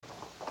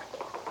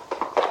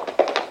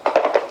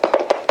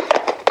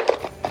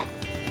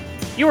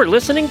You are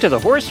listening to the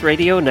Horse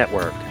Radio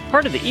Network,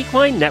 part of the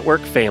Equine Network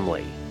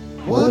family.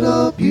 What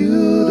a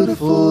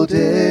beautiful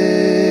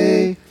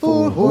day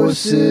for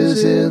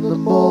horses in the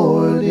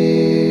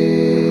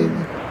morning.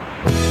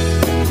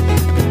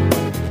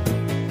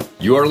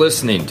 You are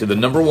listening to the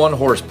 #1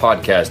 horse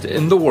podcast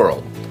in the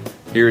world.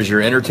 Here's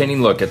your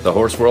entertaining look at the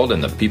horse world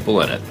and the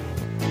people in it.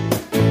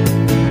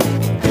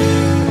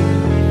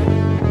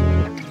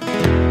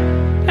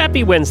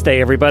 Happy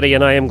Wednesday, everybody,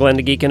 and I am Glenn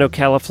the Geek in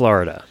Ocala,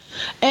 Florida.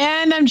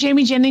 And I'm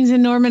Jamie Jennings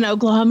in Norman,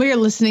 Oklahoma. You're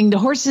listening to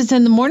Horses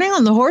in the Morning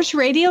on the Horse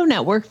Radio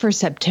Network for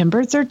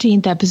September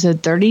 13th,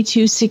 episode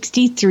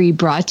 3263,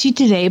 brought to you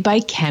today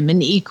by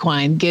Kemin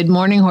Equine. Good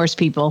morning, horse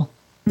people.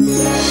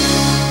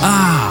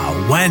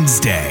 Ah,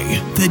 Wednesday,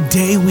 the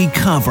day we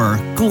cover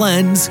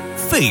Glenn's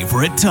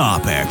favorite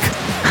topic,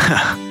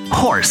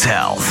 horse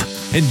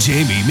health. And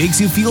Jamie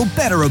makes you feel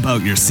better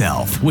about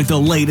yourself with the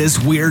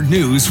latest weird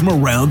news from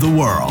around the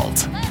world.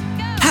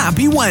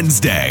 Happy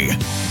Wednesday.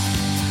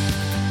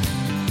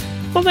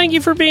 Well, thank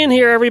you for being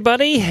here,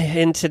 everybody.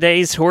 In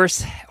today's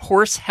horse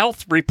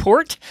health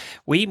report,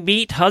 we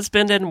meet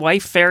husband and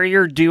wife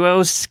farrier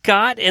duo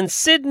Scott and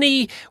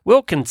Sydney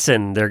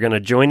Wilkinson. They're going to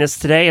join us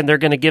today, and they're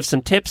going to give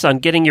some tips on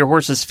getting your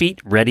horse's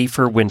feet ready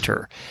for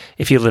winter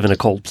if you live in a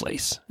cold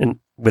place. And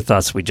with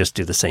us, we just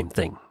do the same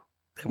thing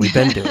that we've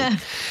been doing.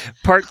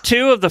 Part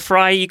 2 of the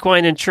Fry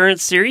Equine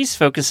Insurance series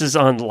focuses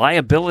on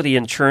liability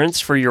insurance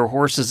for your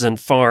horses and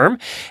farm.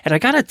 And I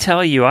got to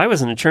tell you, I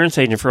was an insurance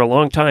agent for a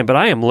long time, but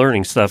I am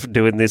learning stuff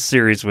doing this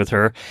series with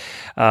her.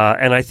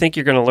 And I think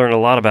you're going to learn a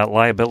lot about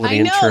liability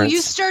insurance. I know.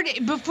 You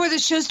started, before the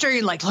show started,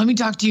 you're like, let me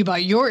talk to you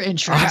about your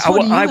insurance.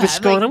 I was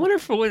going, I wonder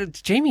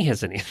if Jamie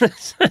has any of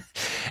this.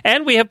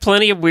 And we have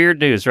plenty of weird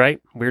news,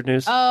 right? Weird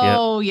news?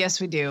 Oh, yeah. Yes,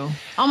 we do.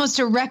 Almost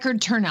a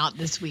record turnout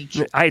this week.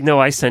 I know.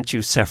 I sent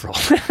you several.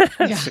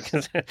 Yeah.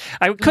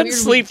 I couldn't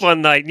sleep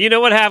one night. You know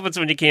what happens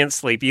when you can't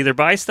sleep? You either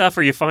buy stuff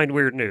or you find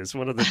weird news.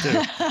 One of the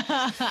two.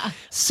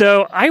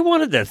 So I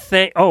wanted to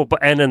thank...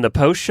 and in the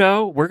post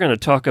show, we're going to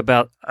talk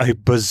about a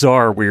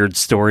bizarre weird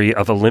story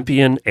of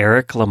Olympian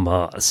Eric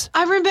Lamaze.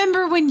 I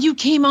remember when you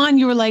came on,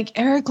 you were like,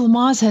 Eric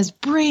Lamaze has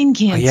brain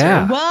cancer.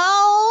 Yeah.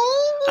 Well,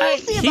 we'll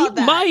see about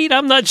that. He might.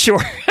 I'm not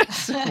sure.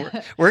 So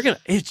we're going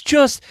to... It's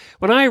just...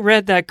 When I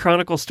read that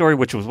Chronicle story,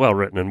 which was well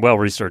written and well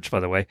researched,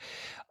 by the way,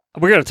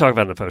 we're going to talk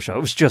about it in the post show.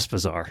 It was just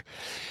bizarre.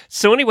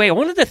 So anyway, I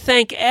wanted to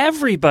thank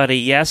everybody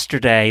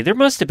yesterday. There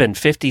must have been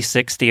 50,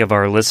 60 of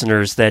our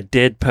listeners that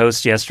did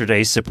post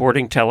yesterday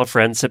supporting Tell a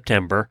Friend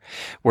September,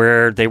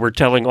 where they were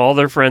telling all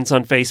their friends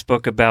on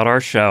Facebook about our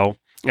show.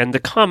 And the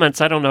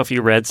comments, I don't know if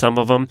you read some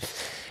of them,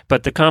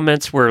 but the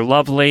comments were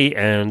lovely,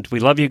 and we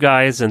love you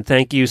guys, and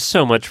thank you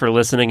so much for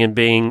listening and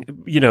being,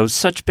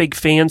 such big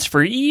fans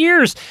for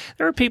years.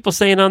 There are people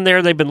saying on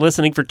there they've been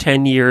listening for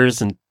 10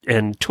 years and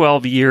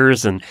 12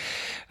 years, and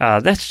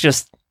that's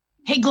just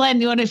Hey, Glenn,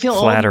 you want to feel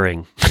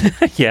flattering.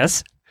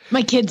 Yes?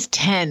 My kid's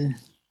 10.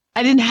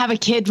 I didn't have a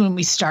kid when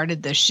we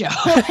started this show.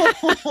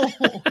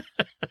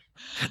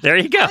 There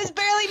you go. I was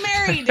barely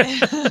married.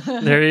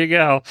 There you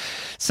go.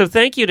 So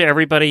thank you to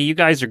everybody. You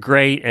guys are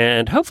great.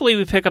 And hopefully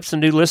we pick up some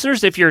new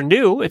listeners. If you're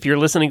new, if you're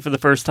listening for the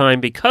first time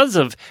because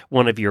of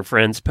one of your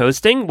friends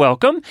posting,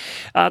 welcome.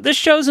 This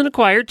show's an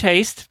acquired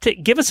taste.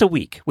 Give us a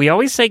week. We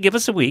always say give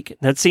us a week.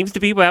 That seems to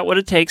be about what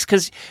it takes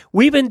because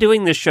we've been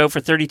doing this show for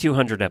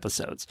 3,200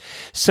 episodes.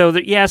 So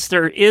that, yes,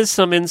 there is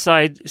some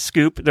inside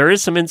scoop. There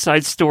is some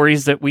inside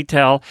stories that we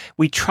tell.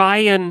 We try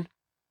and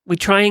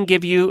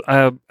give you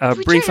a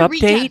brief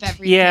update.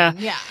 Yeah,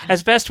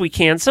 as best we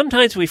can.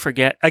 Sometimes we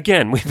forget.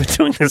 Again, we've been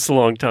doing this a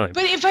long time.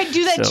 But if I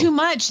do that too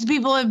much, the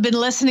people have been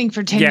listening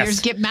for 10 years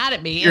get mad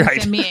at me and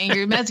send me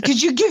angry messages.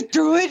 Could you get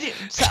through it?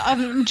 So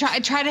I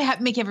try to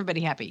make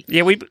everybody happy.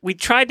 Yeah, we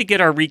tried to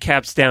get our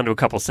recaps down to a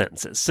couple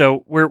sentences.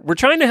 So we're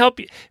trying to help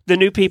the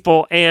new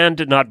people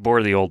and not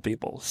bore the old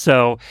people.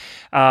 So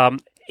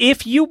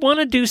if you want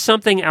to do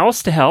something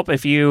else to help,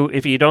 if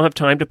you don't have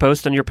time to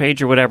post on your page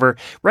or whatever,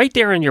 right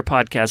there in your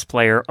podcast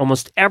player,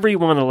 almost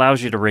everyone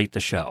allows you to rate the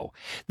show.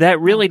 That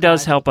really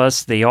does help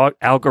us. The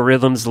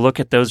algorithms look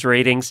at those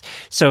ratings.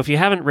 So if you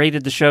haven't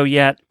rated the show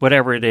yet,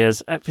 whatever it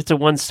is, if it's a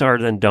 1-star,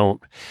 then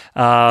don't.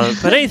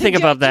 But anything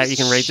above that, you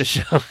can rate the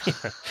show.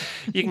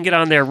 You can get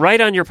on there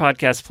right on your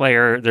podcast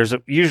player. There's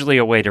usually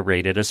a way to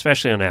rate it,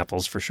 especially on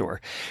Apple's for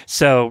sure.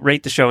 So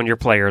rate the show in your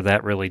player.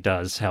 That really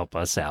does help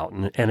us out.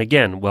 And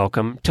again,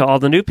 welcome to all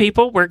the new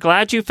people. We're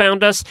glad you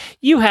found us.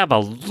 You have a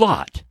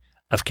lot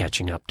of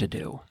catching up to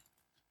do.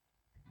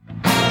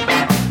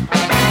 Happy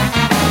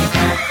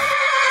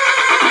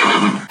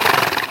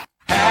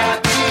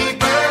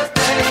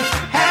birthday,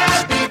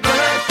 happy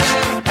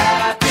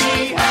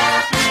birthday,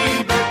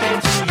 happy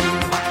birthday to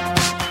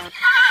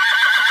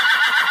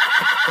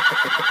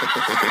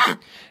you.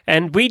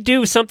 And we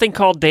do something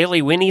called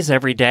Daily Winnies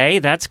every day.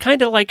 That's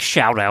kind of like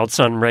shout-outs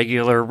on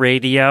regular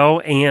radio.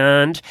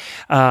 And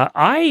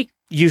I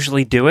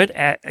usually do it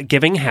at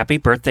giving happy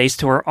birthdays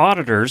to our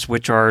auditors,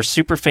 which are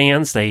super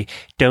fans. They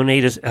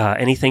donate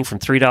anything from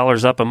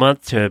 $3 up a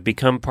month to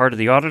become part of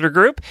the auditor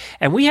group.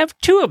 And we have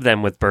 2 of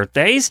them with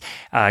birthdays,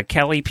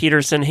 Kelly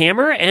Peterson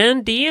Hammer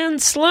and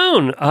Deanne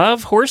Sloan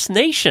of Horse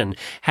Nation.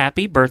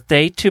 Happy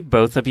birthday to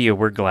both of you.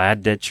 We're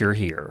glad that you're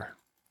here.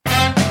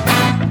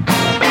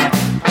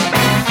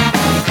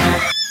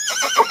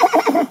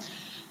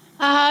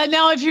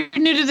 Now, if you're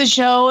new to the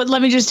show,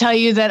 let me just tell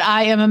you that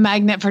I am a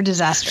magnet for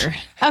disaster.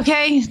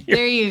 Okay,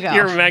 there you go.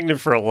 You're a magnet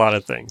for a lot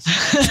of things.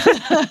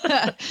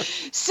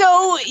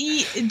 So,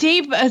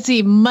 Dave, let's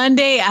see,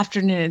 Monday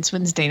afternoon, it's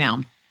Wednesday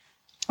now.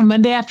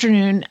 Monday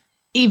afternoon,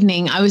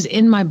 evening, I was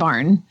in my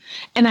barn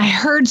and I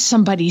heard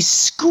somebody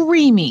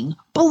screaming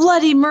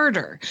bloody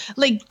murder,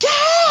 like,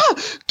 Gah!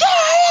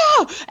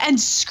 Gah! And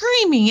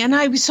screaming. And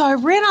I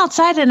ran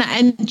outside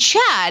and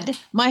Chad,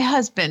 my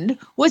husband,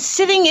 was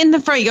sitting in the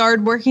front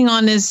yard working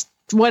on his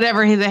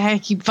whatever the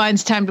heck he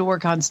finds time to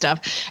work on stuff.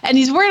 And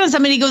he's working on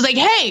something. He goes like,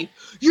 hey,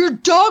 your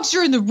dogs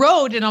are in the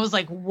road. And I was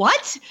like,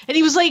 what? And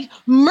he was like,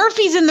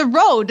 Murphy's in the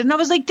road. And I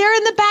was like, they're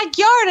in the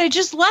backyard. I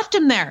just left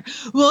him there.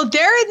 Well,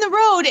 they're in the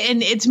road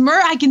and it's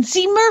I can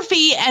see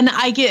Murphy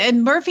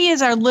and Murphy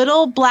is our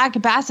little black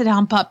basset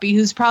hound puppy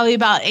who's probably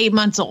about 8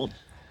 months old.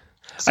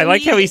 So I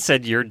like how he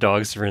said your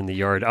dogs are in the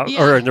yard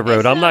or in the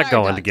road. I'm not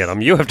going to get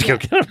them. You have to go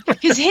get them.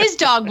 Because his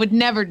dog would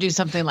never do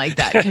something like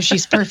that because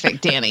she's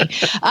perfect, Danny.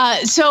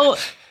 So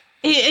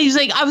he's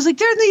like, I was like,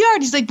 they're in the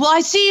yard. He's like, well,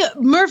 I see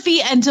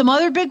Murphy and some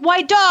other big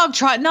white dog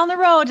trotting down the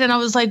road. And I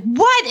was like,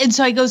 what? And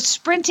so I go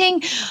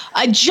sprinting.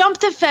 I jump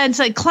the fence.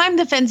 I climb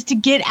the fence to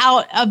get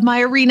out of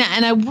my arena.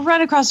 And I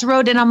run across the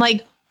road. And I'm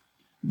like,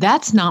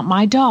 that's not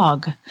my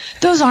dog.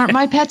 Those aren't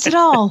my pets at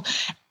all.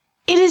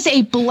 It is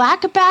a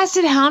black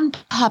basset hound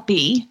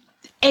puppy,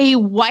 a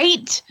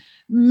white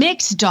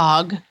mixed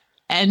dog,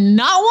 and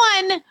not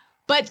one,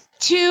 but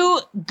 2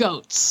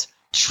 goats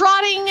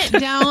trotting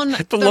down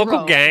the local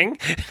road. gang.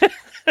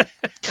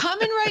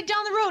 Coming right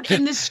down the road,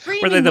 and the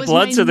screaming Were they the was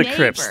Bloods my or the neighbor.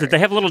 Crips? Did they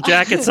have little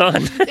jackets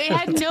on? They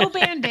had no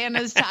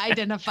bandanas to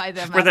identify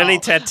them. Were there any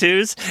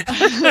tattoos?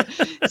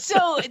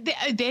 So they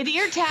had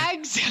ear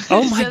tags.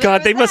 Oh my So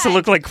God, they there was must have that.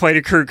 looked like quite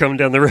a crew coming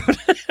down the road.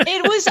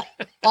 It was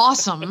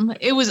awesome.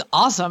 It was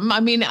awesome. I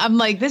mean, I'm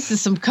like, this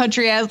is some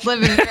country ass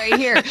living right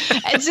here.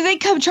 And so they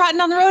come trotting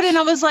down the road, and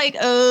I was like,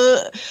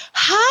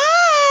 hi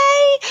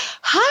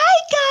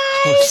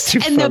That's too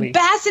guys. And funny. the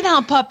basset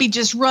hound puppy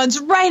just runs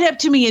right up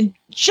to me and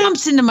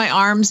jumps into my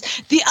arms.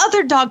 The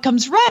other dog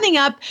comes running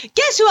up.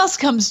 Guess who else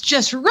comes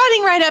just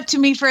running right up to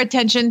me for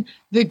attention?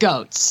 The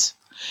goats.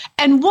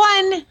 And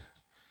one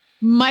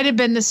might have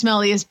been the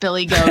smelliest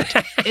billy goat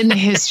in the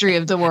history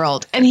of the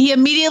world. And he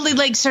immediately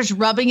starts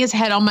rubbing his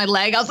head on my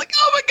leg. I was like,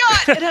 oh my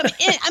God. And I'm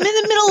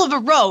in the middle of a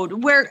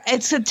road where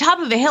it's the top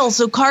of a hill.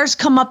 So cars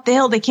come up the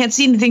hill. They can't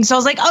see anything. So I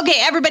was like, okay,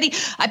 everybody,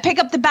 I pick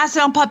up the basset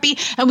hound puppy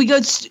and we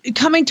go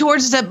coming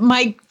towards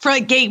my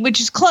front gate,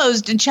 which is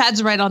closed. And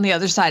Chad's right on the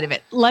other side of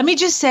it. Let me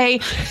just say,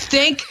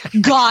 thank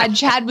God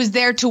Chad was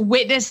there to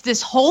witness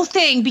this whole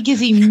thing because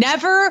he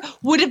never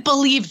would have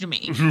believed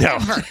me. No.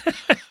 Ever.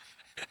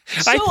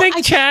 I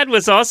think Chad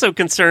was also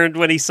concerned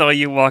when he saw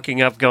you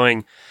walking up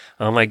going,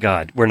 oh my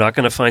God, we're not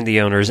going to find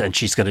the owners and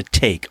she's going to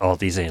take all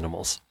these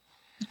animals.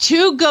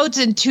 2 goats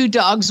and 2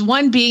 dogs,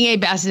 one being a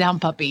basset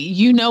hound puppy.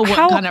 You know what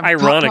How kind of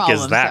ironic is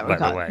problems that, would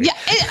by the cause. way? Yeah,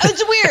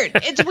 it's weird.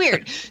 It's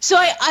weird. So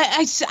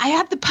I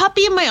have the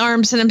puppy in my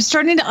arms and I'm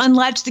starting to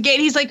unlatch the gate.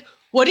 He's like,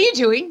 what are you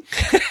doing?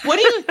 What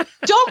are you?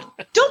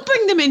 Don't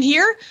bring them in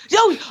here.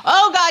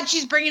 Oh God,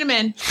 she's bringing them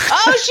in.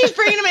 Oh, she's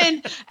bringing them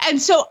in. And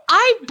so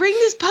I bring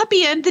this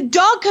puppy in. The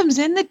dog comes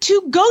in. The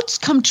 2 goats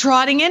come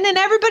trotting in, and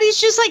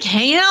everybody's just like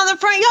hanging out in the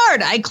front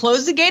yard. I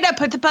close the gate. I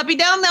put the puppy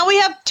down. Now we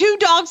have 2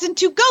 dogs and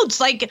 2 goats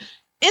like in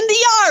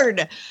the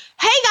yard.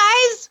 Hey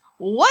guys,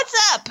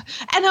 what's up?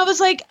 And I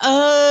was like,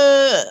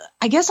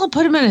 I guess I'll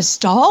put them in a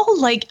stall.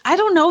 Like, I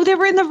don't know. They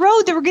were in the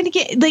road. They were going to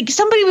get,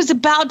 somebody was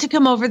about to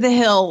come over the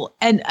hill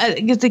and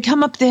they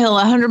come up the hill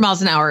 100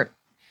 miles an hour.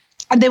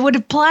 And they would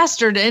have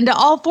plastered into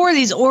all 4 of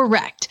these or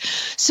wrecked.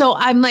 So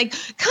I'm like,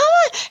 come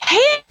on.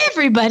 Hey,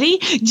 everybody.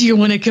 Do you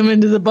want to come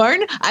into the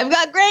barn? I've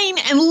got grain.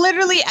 And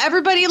literally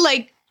everybody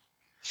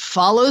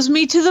follows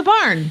me to the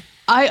barn.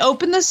 I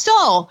open the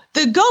stall.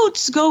 The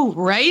goats go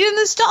right in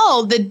the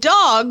stall. The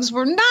dogs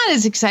were not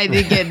as excited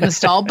to get in the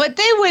stall, but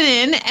they went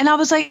in and I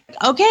was like,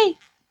 okay,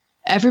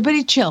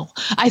 everybody chill.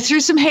 I threw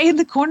some hay in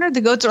the corner.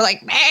 The goats were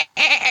like, meh,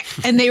 meh,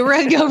 and they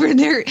ran over and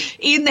they're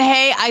eating the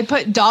hay. I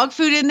put dog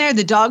food in there.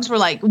 The dogs were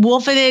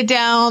wolfing it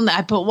down.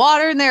 I put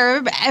water in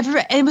there.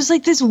 It was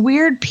like this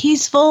weird,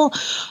 peaceful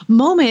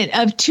moment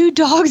of 2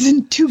 dogs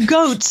and 2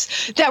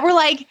 goats that were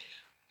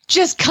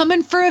just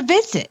coming for a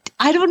visit.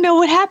 I don't know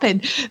what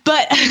happened,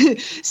 but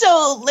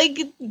so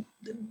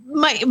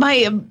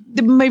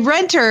my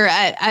renter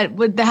at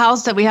with the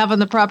house that we have on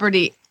the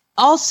property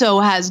also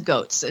has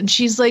goats, and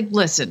she's like,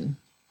 listen,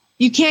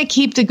 you can't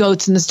keep the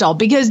goats in the stall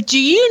because do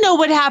you know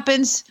what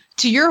happens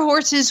to your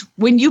horses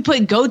when you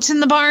put goats in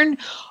the barn?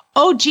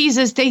 Oh,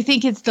 Jesus, they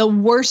think it's the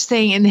worst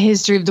thing in the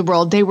history of the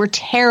world. They were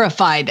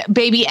terrified.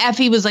 Baby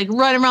Effie was like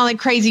running around like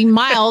crazy.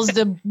 Miles,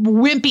 the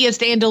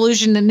wimpiest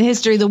Andalusian in the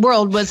history of the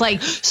world, was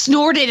like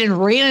snorted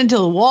and ran into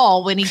the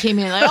wall when he came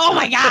in. Like, oh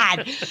my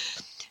God.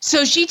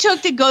 So she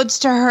took the goats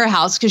to her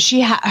house because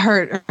she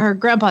had her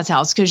grandpa's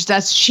house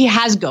because she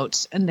has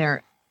goats in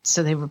there.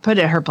 So they were put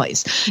at her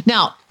place.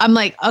 Now I'm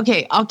like,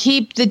 okay, I'll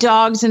keep the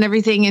dogs and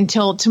everything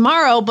until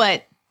tomorrow,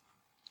 but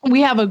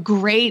we have a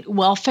great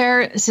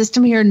welfare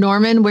system here in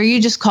Norman where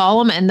you just call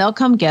them and they'll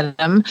come get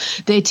them.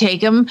 They take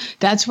them.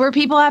 That's where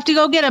people have to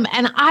go get them.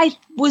 And I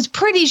was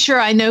pretty sure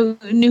I knew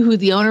who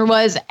the owner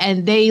was,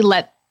 and they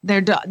let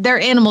their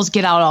animals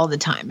get out all the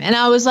time. And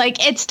I was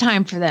like, it's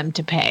time for them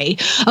to pay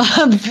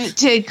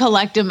to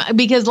collect them,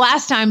 because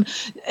last time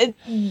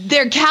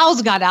their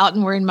cows got out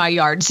and were in my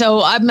yard.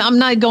 So I'm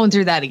not going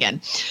through that again.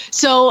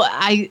 So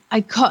I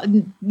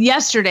called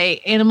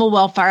yesterday, animal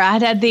welfare. I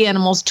had the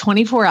animals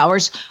 24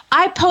 hours.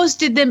 I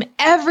posted them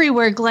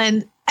everywhere,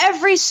 Glenn.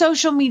 Every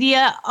social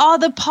media, all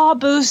the paw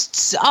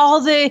boosts,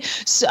 all the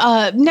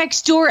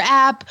Nextdoor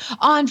app,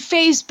 on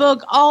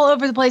Facebook, all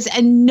over the place,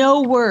 and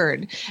no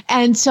word.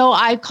 And so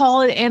I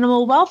called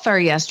animal welfare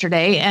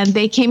yesterday, and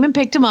they came and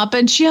picked him up,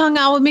 and she hung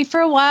out with me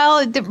for a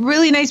while. They're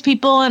really nice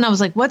people. And I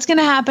was like, what's going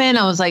to happen?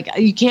 I was like,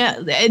 you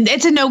can't, and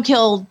it's a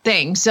no-kill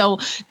thing. So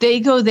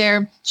they go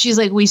there. She's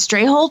like, we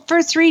stray hold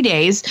for 3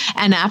 days.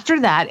 And after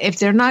that, if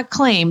they're not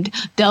claimed,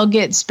 they'll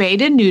get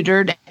spayed and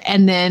neutered,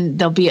 and then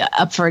they'll be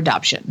up for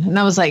adoption. And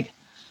I was like,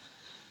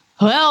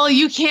 well,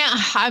 you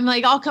can't. I'm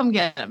like, I'll come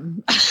get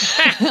them.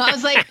 I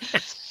was like,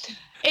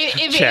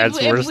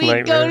 if we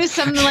nightmare. go to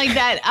something like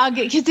that, I'll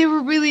get, because they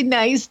were really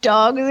nice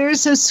dogs. They were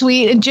so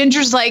sweet. And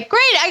Ginger's like,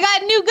 great, I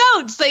got new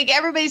goats. Like,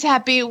 everybody's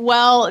happy.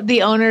 Well,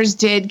 the owners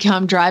did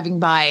come driving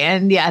by,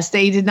 and yes,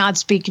 they did not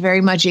speak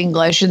very much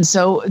English. And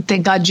so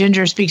thank God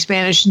Ginger speaks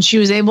Spanish, and she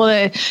was able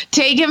to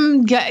take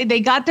him. They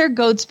got their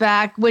goats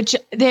back, which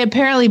they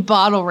apparently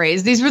bottle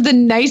raised. These were the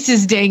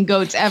nicest dang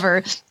goats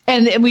ever.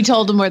 And we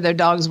told them where their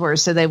dogs were,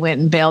 so they went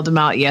and bailed them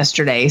out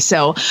yesterday.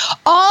 So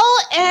all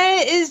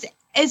is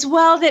as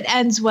well that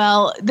ends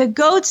well. The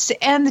goats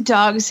and the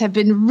dogs have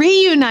been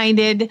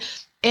reunited,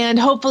 and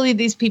hopefully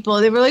these people,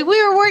 they were like,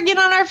 we were working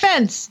on our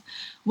fence.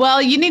 Well,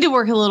 you need to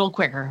work a little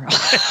quicker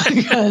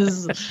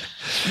because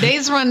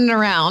they's running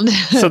around.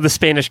 So the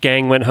Spanish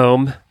gang went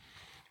home.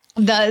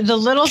 The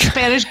little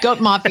Spanish goat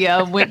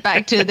mafia went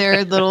back to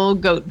their little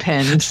goat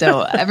pen,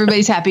 so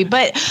everybody's happy.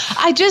 But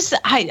I just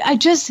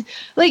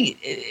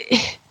like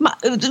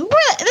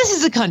this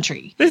is a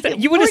country.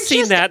 You would have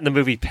seen that in the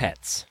movie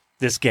Pets.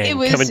 This gang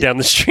coming down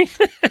the street,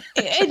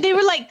 and they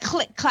were like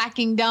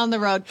clacking down the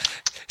road.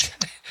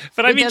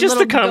 But I mean, just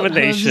the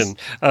combination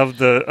of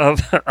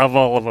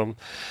all of them.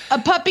 A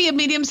puppy, a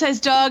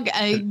medium-sized dog,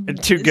 and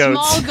two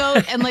goats. Small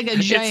goat, and like a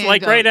giant It's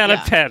like goat. right out of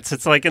Pets.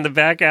 It's like in the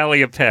back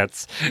alley of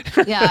Pets.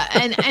 Yeah,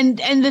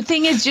 and the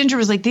thing is, Ginger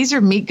was like, these are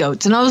meat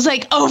goats. And I was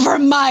like, over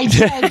my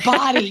dead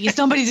body,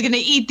 somebody's going to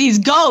eat these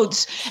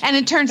goats. And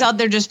it turns out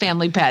they're just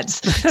family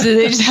pets. So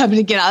they just happen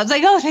to get out. I was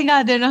like, oh, thank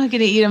God they're not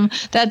going to eat them.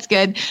 That's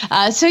good.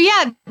 So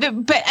yeah,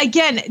 but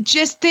again,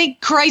 just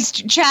thank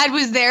Christ Chad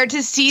was there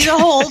to see the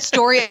whole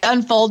story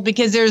unfold,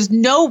 because there's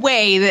no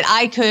way that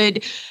I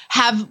could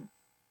have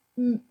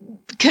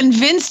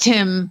convinced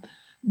him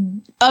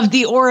of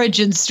the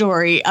origin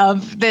story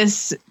of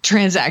this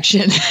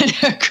transaction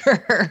that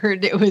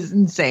occurred. It was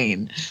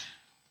insane.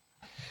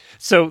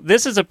 So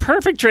this is a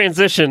perfect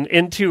transition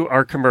into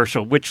our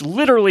commercial, which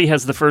literally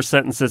has the first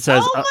sentence that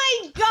says, oh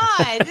my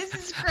God, this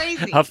is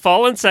crazy. A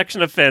fallen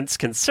section of fence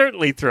can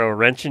certainly throw a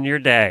wrench in your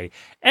day.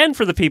 And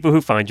for the people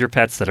who find your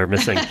pets that are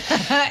missing.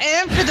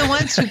 And for the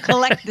ones who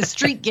collect the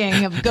street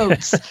gang of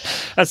goats.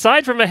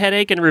 Aside from a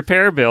headache and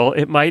repair bill,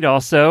 it might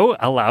also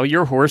allow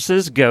your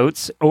horses,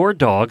 goats, or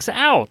dogs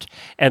out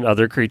and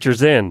other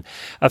creatures in.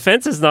 A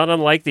fence is not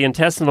unlike the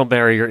intestinal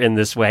barrier in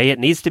this way. It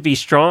needs to be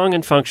strong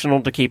and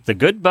functional to keep the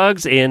good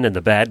bugs in and the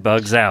bad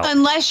bugs out.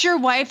 Unless your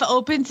wife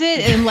opens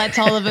it and lets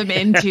all of them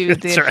into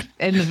the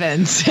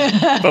fence.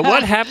 But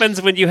what happens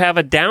when you have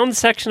a down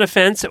section of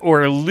fence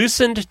or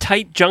loosened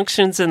tight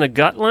junctions in the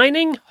gut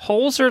lining?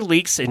 Holes or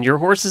leaks in your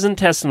horse's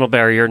intestinal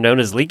barrier, known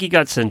as leaky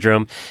gut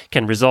syndrome,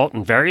 can result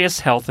in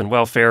various health and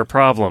welfare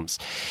problems.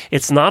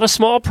 It's not a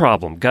small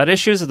problem. Gut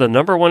issues are the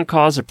number one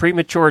cause of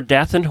premature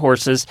death in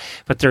horses,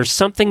 but there's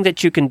something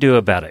that you can do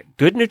about it.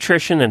 Good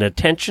nutrition and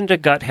attention to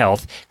gut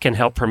health can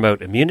help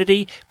promote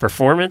immunity,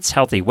 performance,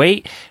 healthy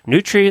weight,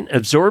 nutrient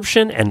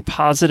absorption, and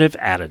positive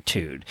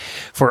attitude.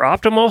 For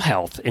optimal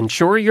health,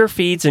 ensure your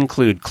feeds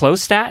include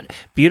Clostat,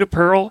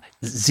 Butapearl,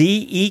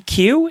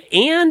 ZEQ,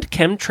 and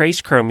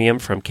Chemtrace Chromium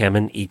from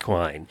Kemin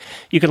Equine.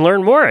 You can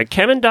learn more at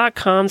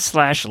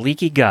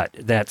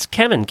kemin.com/leakygut. That's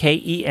Kemin,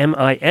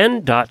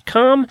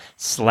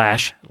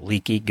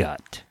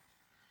 KEMIN.com/leakygut.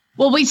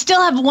 Well, we still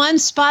have one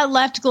spot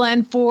left,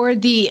 Glenn, for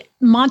the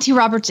Monty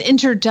Roberts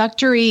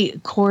introductory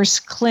course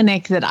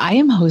clinic that I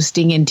am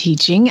hosting and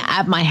teaching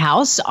at my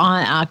house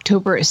on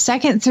October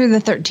 2nd through the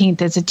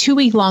 13th. It's a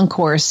 2-week-long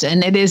course,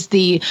 and it is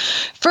the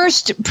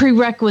first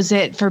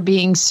prerequisite for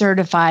being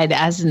certified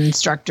as an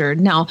instructor.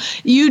 Now,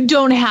 you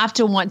don't have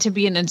to want to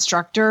be an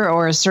instructor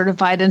or a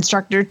certified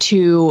instructor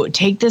to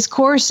take this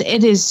course.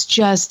 It is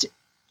just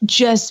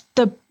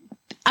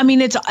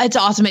it's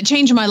awesome. It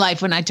changed my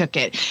life when I took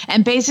it.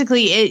 And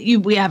basically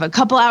we have a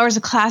couple hours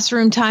of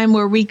classroom time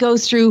where we go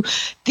through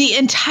the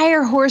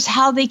entire horse,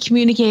 how they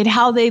communicate,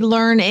 how they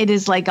learn. It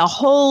is like a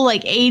whole A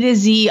to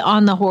Z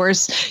on the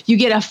horse. You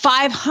get a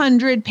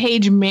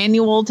 500-page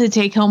manual to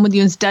take home with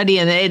you and study.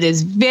 And it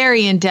is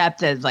very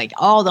in-depth, like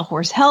all the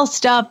horse health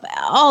stuff,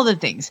 all the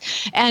things.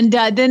 And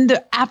then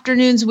the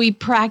afternoons we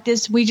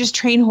practice. We just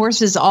train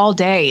horses all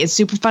day. It's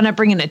super fun. I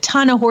bring in a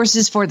ton of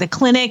horses for the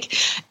clinic.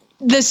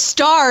 The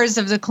stars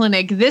of the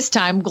clinic this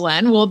time,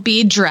 Glenn, will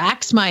be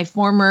Drax, my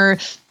former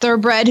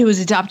thoroughbred who was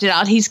adopted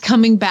out. He's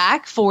coming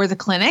back for the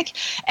clinic.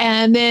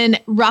 And then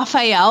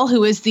Raphael,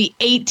 who is the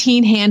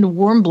 18-hand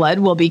warm blood,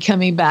 will be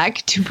coming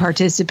back to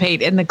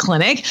participate in the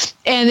clinic.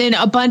 And then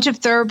a bunch of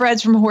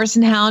thoroughbreds from Horse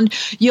and Hound.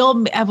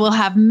 We'll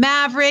have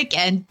Maverick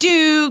and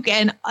Duke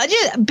and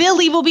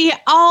Billy will be here.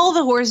 All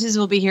the horses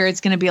will be here.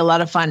 It's going to be a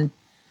lot of fun.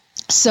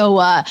 So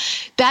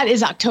that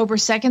is October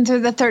 2nd through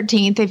the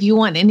 13th. If you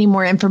want any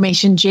more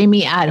information,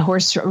 Jamie at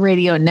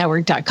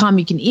horseradionetwork.com.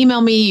 You can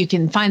email me. You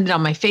can find it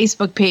on my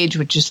Facebook page,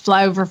 which is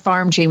Flyover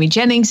Farm, Jamie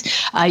Jennings.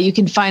 You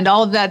can find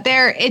all of that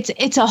there.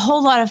 It's a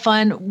whole lot of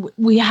fun.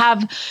 We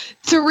have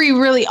 3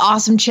 really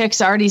awesome chicks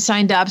already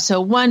signed up.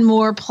 So one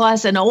more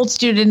plus an old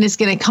student is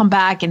going to come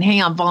back and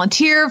hang out,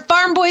 volunteer.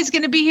 Farm Boy's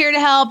going to be here to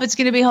help. It's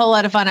going to be a whole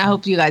lot of fun. I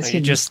hope you guys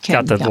can. You just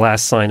got the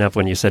last sign up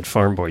when you said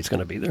Farm Boy's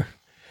going to be there.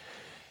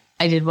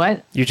 I did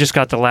what? You just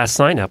got the last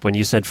sign up when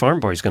you said Farm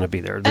Boy's going to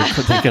be there. They're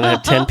going to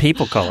have 10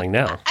 people calling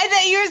now. I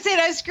thought you were saying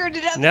I screwed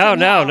it up. No.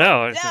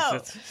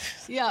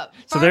 Yeah.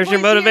 So there's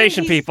your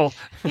motivation, people.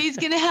 He's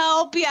going to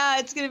help. Yeah,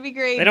 it's going to be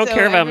great. They don't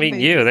care about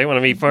meeting you. They want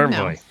to meet Farm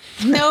Boy.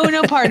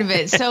 No part of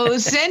it. So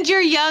send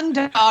your young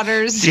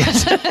daughters.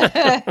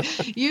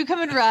 Yes. You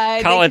come and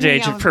ride. College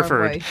age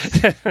preferred.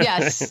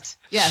 Yes.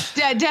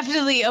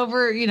 Definitely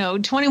over,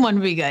 21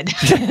 would be good.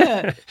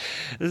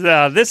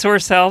 This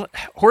horse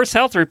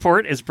health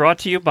report is brought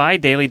to you by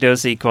Daily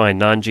Dose Equine,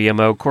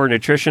 non-GMO core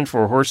nutrition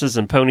for horses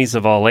and ponies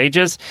of all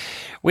ages.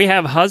 We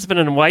have husband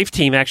and wife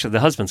team. Actually, the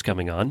husband's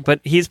coming on, but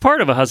he's part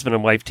of a husband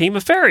and wife team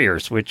of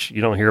farriers, which you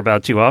don't hear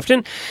about too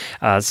often.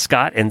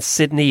 Scott and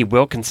Sydney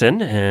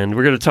Wilkinson, and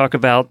we're going to talk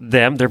about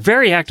them. They're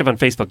very active on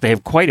Facebook. They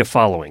have quite a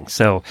following,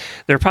 so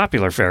they're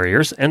popular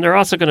farriers, and they're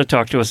also going to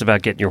talk to us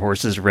about getting your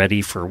horses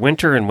ready for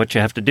winter and what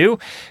you have to do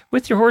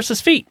with your horse's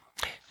feet.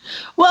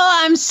 Well,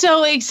 I'm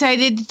so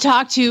excited to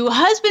talk to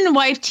husband and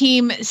wife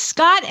team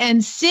Scott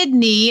and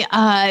Sydney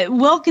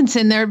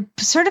Wilkinson. They're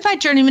certified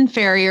journeyman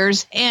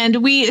farriers. And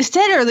we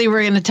said earlier we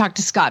were going to talk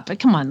to Scott, but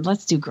come on,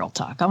 let's do girl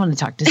talk. I want to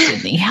talk to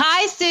Sydney.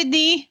 Hi,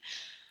 Sydney.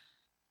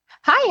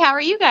 Hi, how are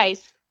you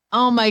guys?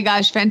 Oh my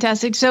gosh,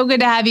 fantastic. So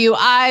good to have you.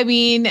 I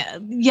mean,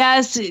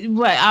 yes,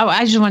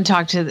 I just want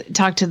to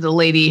talk to the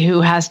lady who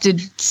has to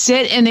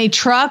sit in a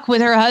truck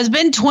with her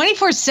husband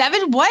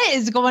 24/7. What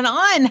is going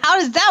on? How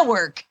does that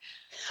work?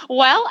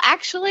 Well,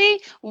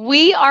 actually,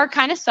 we are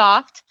kind of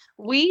soft.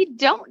 We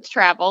don't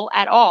travel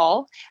at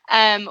all.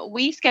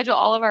 We schedule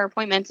all of our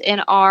appointments in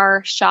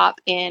our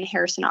shop in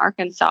Harrison,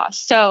 Arkansas.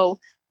 So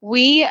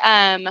we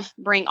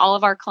bring all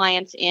of our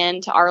clients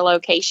into our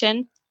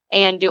location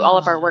and do all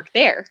of our work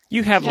there.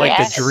 You have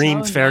the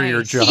dream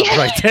farrier job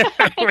right there.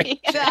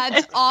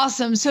 That's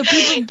awesome. So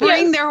people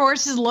bring their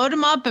horses, load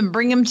them up, and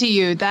bring them to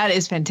you. That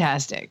is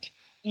fantastic.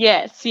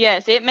 Yes.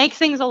 It makes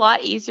things a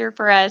lot easier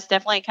for us.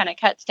 Definitely kind of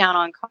cuts down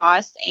on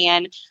cost,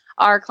 and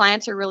our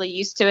clients are really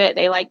used to it.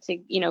 They like to,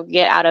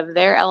 get out of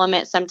their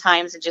element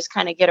sometimes and just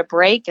kind of get a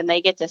break, and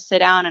they get to sit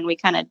down and we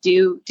kind of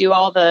do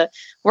all the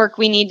work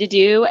we need to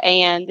do.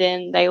 And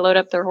then they load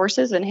up their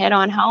horses and head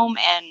on home.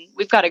 And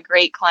we've got a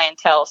great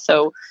clientele.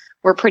 So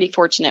we're pretty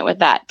fortunate with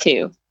that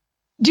too.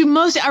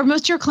 Are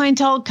most of your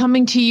clientele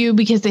coming to you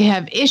because they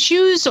have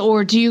issues,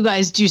 or do you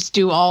guys just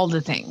do all the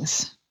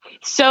things?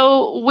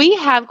 So we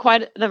have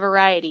quite the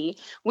variety.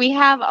 We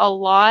have a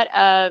lot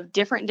of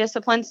different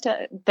disciplines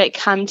that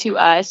come to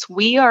us.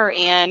 We are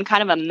in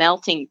kind of a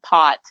melting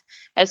pot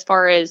as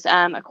far as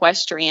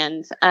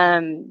equestrians,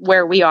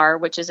 where we are,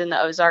 which is in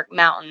the Ozark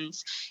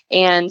Mountains.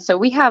 And so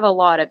we have a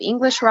lot of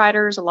English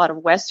riders, a lot of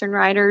Western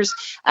riders.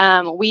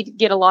 We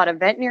get a lot of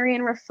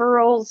veterinarian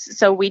referrals.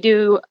 So we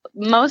do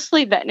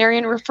mostly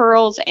veterinarian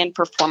referrals and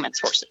performance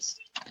horses.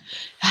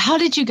 How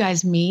did you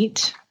guys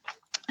meet?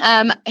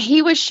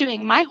 He was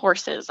shoeing my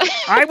horses.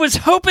 I was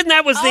hoping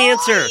that was the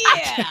answer.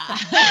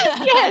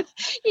 Yeah.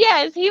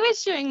 Yes, he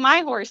was shoeing my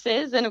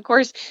horses. And of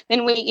course,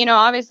 then we,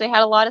 obviously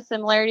had a lot of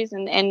similarities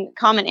and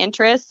common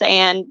interests.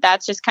 And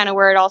that's just kind of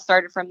where it all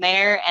started from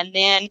there. And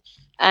then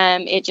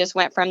it just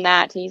went from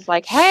that to he's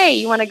like, hey,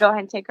 you want to go ahead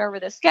and take over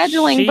the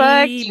scheduling She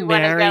book? You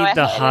want to go married ahead?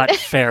 the hot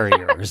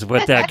farrier is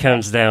what that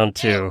comes down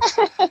to.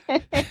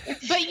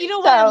 But you know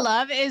what I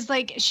love is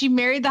like she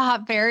married the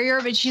hot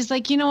farrier, but she's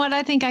like, you know what?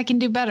 I think I can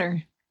do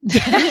better.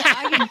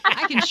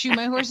 I can shoe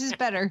my horses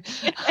better.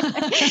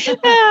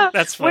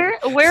 That's funny.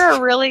 We're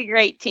a really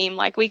great team.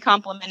 Like we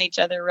complement each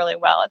other really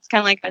well. It's kind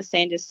of like I was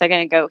saying just a second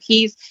ago.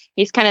 He's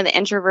kind of the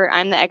introvert.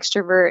 I'm the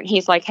extrovert.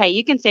 He's like, hey,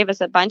 you can save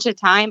us a bunch of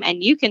time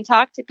and you can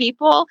talk to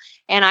people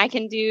and I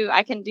can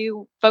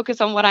do focus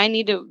on what I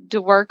need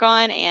to work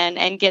on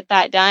and get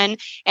that done.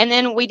 And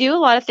then we do a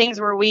lot of things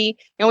where we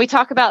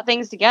talk about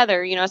things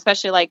together,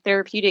 especially like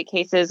therapeutic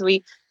cases.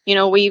 We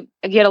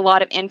get a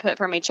lot of input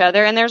from each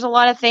other. And there's a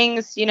lot of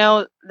things,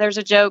 there's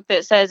a joke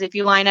that says if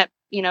you line up,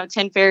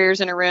 10 farriers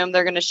in a room,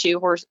 they're going to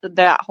shoe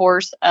that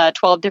horse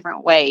 12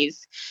 different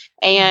ways.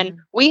 And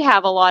we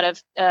have a lot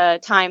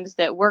of times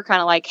that we're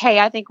kind of like, hey,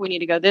 I think we need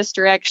to go this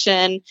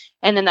direction.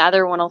 And then the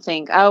other one will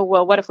think, oh,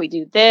 well, what if we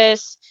do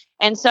this?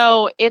 And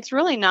so it's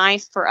really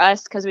nice for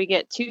us because we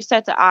get two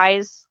sets of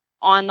eyes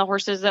on the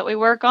horses that we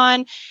work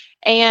on.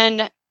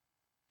 And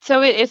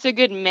so it's a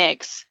good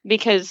mix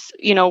because,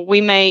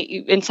 we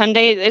may, and some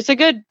days it's a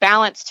good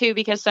balance too,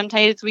 because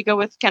sometimes we go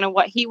with kind of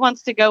what he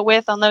wants to go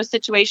with on those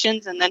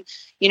situations. And then,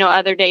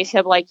 other days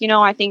he'll be like,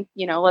 I think,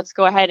 let's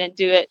go ahead and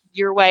do it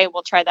your way.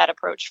 We'll try that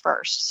approach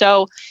first.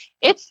 So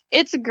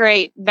it's a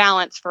great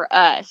balance for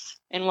us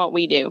in what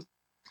we do.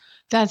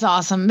 That's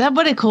awesome.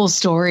 What a cool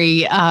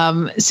story.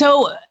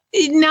 So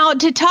now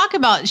to talk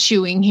about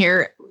shoeing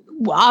here,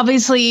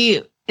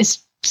 obviously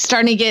it's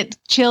starting to get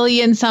chilly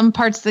in some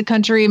parts of the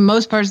country,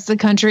 most parts of the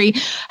country.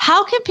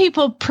 How can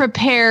people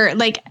prepare,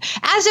 like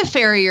as a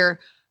farrier,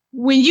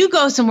 when you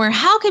go somewhere,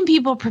 how can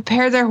people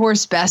prepare their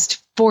horse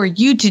best for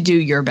you to do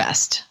your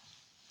best?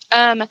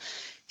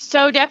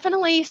 So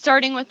definitely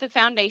starting with the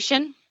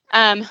foundation,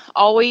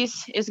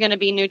 always is going to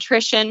be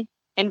nutrition,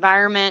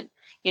 environment,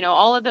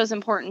 all of those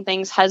important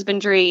things,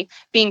 husbandry,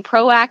 being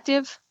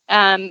proactive.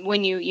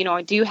 When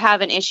you do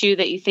have an issue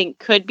that you think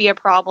could be a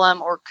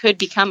problem or could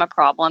become a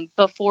problem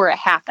before it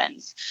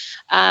happens.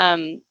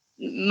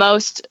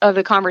 Most of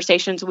the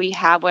conversations we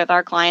have with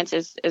our clients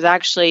is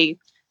actually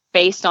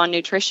based on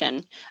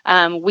nutrition.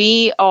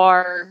 We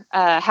have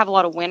a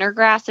lot of winter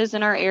grasses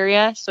in our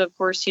area. So of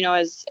course,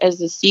 as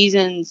the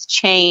seasons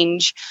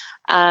change,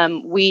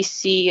 we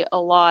see a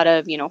lot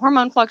of,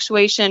 hormone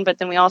fluctuation, but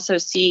then we also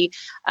see,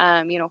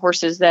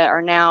 horses that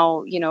are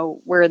now,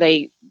 where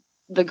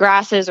the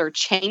grasses are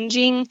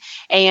changing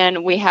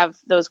and we have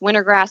those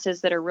winter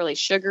grasses that are really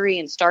sugary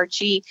and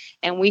starchy.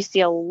 And we see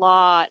a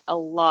lot of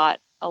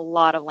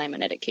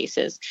laminitic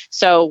cases.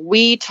 So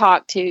we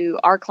talk to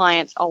our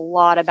clients a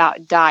lot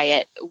about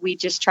diet. We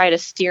just try to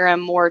steer them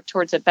more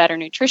towards a better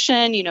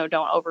nutrition, don't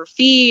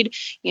overfeed,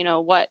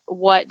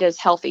 what does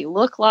healthy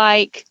look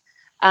like?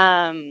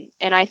 And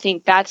I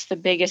think that's the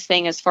biggest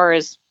thing as far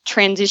as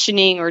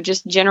transitioning or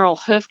just general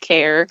hoof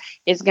care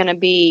is going to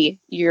be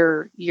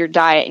your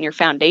diet and your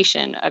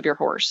foundation of your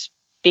horse,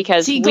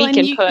 because Glenn,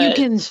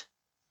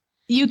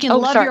 you can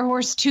love sorry. your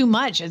horse too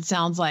much. It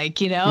sounds like,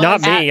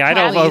 Not me. I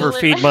don't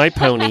overfeed my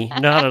pony.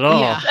 Not at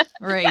all. Yeah,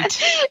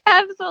 right.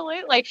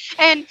 Absolutely.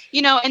 And,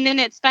 and then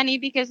it's funny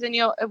because then,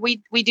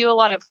 we do a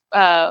lot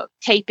of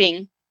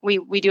taping.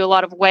 We do a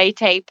lot of weigh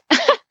tape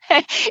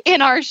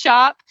in our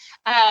shop.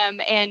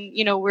 And,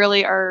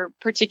 really are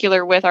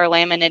particular with our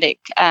laminitic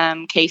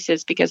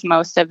cases because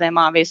most of them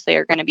obviously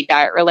are going to be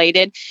diet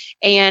related.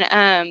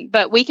 And,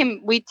 but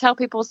we tell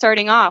people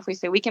starting off, we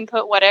say we can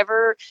put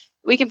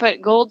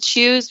gold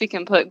shoes, we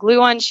can put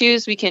glue on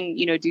shoes, we can,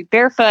 do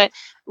barefoot,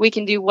 we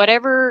can do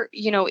whatever,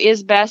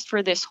 is best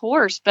for this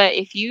horse. But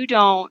if you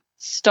don't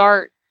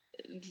start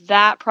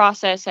that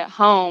process at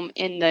home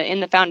in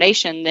the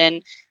foundation,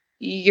 then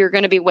you're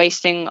going to be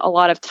wasting a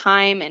lot of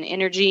time and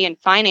energy and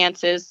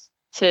finances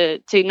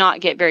to not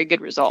get very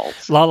good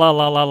results. La la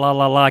la la la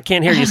la la. I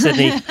can't hear you,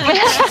 Sydney.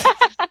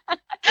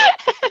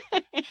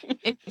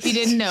 If you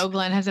didn't know,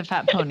 Glenn has a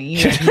fat pony.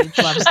 He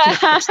loves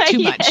too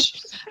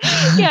much.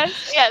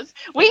 Yes.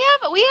 We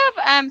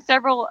have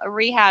several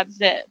rehabs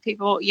that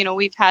people,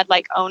 we've had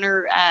like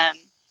owner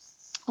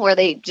where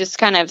they just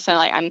kind of say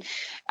like,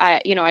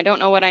 I don't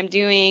know what I'm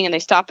doing. And they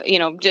stop,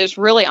 just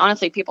really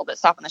honestly, people that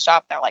stop in the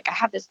shop, they're like, I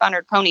have this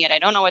 500 pony and I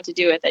don't know what to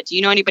do with it. Do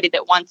you know anybody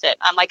that wants it?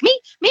 I'm like, me.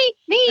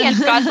 And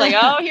Scott's like,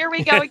 oh, here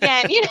we go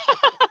again.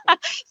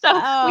 So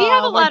we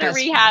have a lot of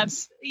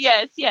rehabs. Friends.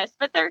 Yes.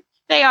 But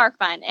they are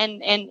fun.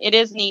 And it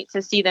is neat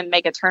to see them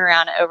make a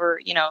turnaround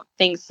over,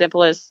 things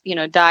simple as,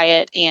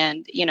 diet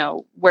and,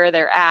 where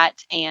they're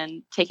at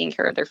and taking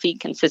care of their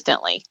feet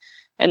consistently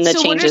and the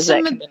changes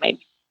that can be made.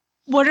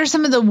 What are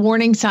some of the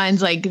warning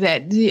signs like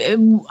that?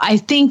 I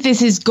think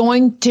this is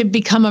going to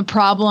become a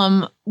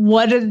problem.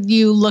 What are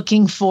you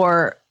looking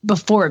for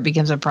before it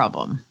becomes a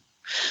problem?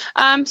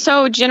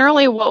 So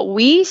generally what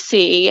we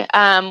see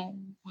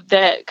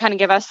that kind of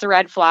give us the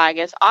red flag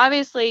is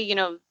obviously,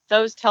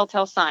 those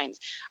telltale signs?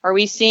 Are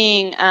we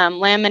seeing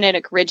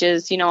laminitic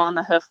ridges, on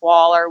the hoof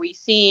wall? Are we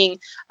seeing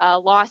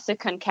loss of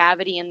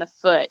concavity in the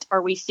foot?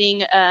 Are we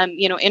seeing,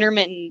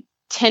 intermittent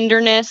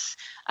tenderness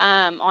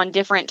on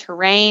different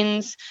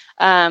terrains?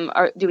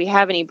 Do we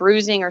have any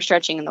bruising or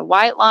stretching in the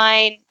white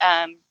line?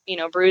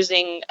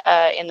 Bruising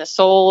in the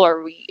sole?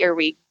 Are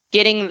we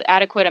getting the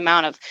adequate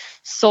amount of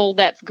sole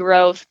depth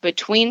growth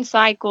between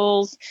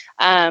cycles?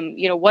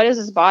 What is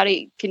his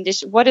body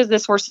condition? What is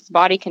this horse's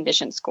body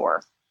condition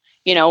score?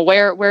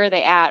 Where are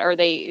they at?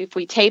 If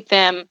we tape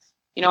them,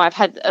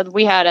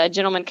 we had a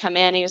gentleman come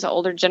in, he was an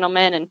older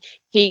gentleman, and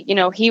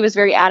he was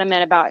very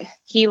adamant about,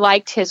 he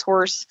liked his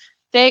horse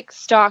thick,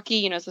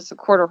 stocky, this is a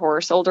quarter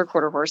horse, older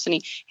quarter horse. And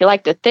he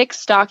liked a thick,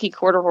 stocky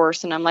quarter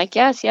horse. And I'm like,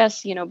 yes,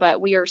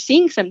 but we are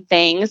seeing some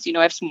things, we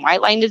have some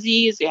white line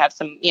disease. We have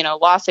some,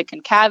 loss of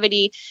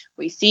concavity.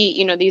 We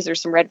see, these are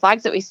some red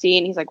flags that we see.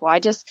 And he's like, well,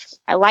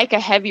 I like a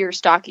heavier,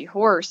 stocky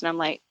horse. And I'm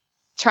like,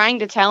 trying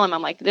to tell him,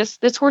 I'm like,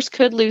 this horse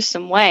could lose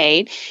some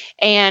weight.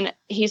 And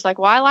he's like,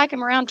 well, I like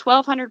him around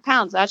 1,200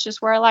 pounds. That's just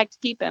where I like to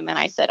keep him. And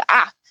I said,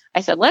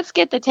 let's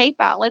get the tape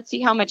out. Let's see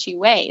how much he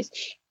weighs.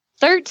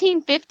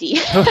 1,350.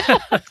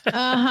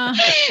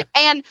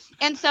 And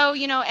so,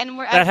 and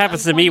we're that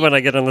happens to me when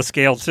I get on the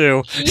scale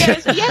too.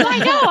 Yes, I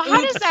know.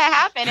 How does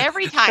that happen?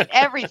 Every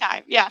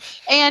time. Yeah.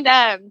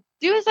 And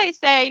do as I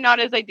say, not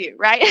as I do,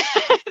 right?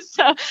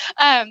 So,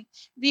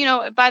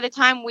 by the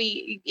time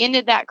we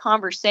ended that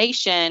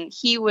conversation,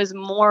 he was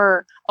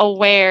more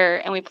aware,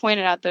 and we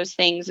pointed out those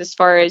things as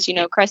far as,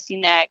 crusty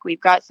neck.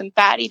 We've got some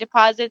fatty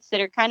deposits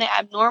that are kind of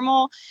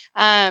abnormal.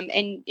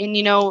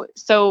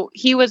 So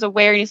he was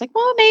aware, and he's like,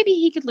 well, maybe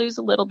he could lose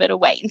a little bit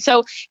of weight. And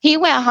so he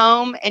went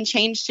home and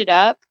changed it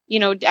up,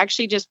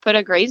 actually just put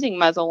a grazing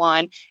muzzle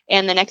on.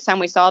 And the next time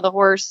we saw the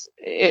horse,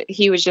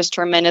 he was just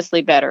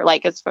tremendously better.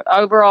 Like, it's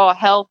overall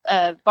health,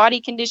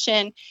 body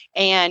condition.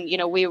 And,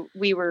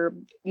 we were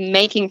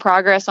making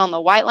progress on the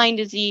white line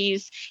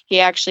disease. He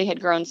actually had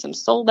grown some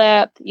sole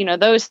depth,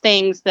 those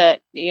things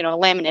that,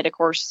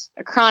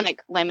 a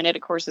chronic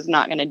laminitic horse is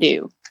not going to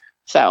do.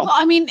 So,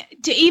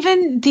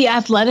 even the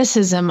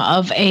athleticism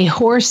of a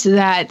horse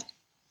that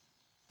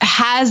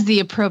has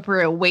the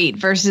appropriate weight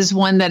versus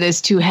one that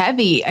is too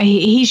heavy,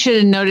 he should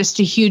have noticed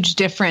a huge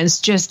difference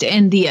just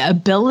in the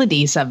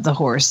abilities of the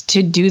horse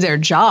to do their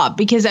job.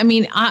 Because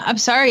I'm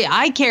sorry,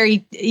 I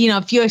carry,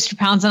 a few extra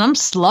pounds and I'm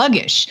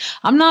sluggish.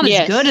 I'm not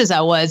as good as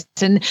I was.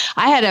 And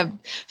I had a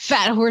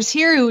fat horse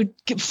here who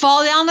would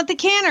fall down at the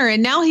canter,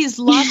 and now he's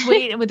lost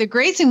weight with a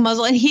grazing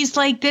muzzle, and he's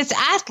like this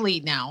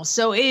athlete now.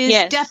 So it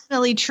is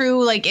definitely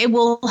true. Like, it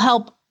will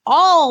help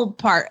all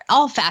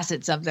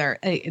facets of their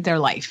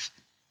life.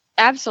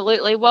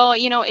 Absolutely. Well,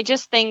 it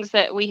just things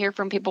that we hear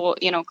from people,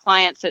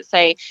 clients that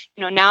say,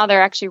 now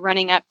they're actually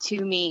running up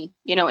to me,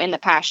 in the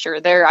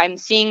pasture. I'm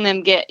seeing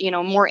them get,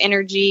 more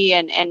energy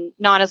and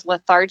not as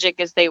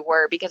lethargic as they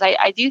were, because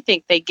I do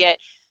think they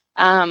get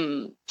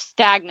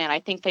stagnant.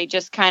 I think they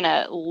just kind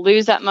of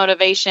lose that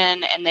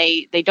motivation, and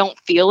they don't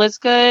feel as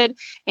good.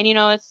 And,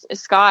 it's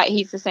Scott,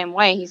 he's the same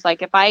way. He's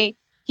like,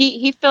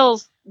 he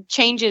feels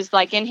changes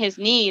like in his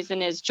knees and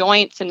his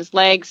joints and his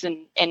legs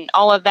and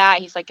all of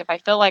that. He's like, if I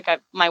feel like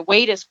my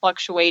weight is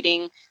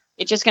fluctuating,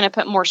 it's just going to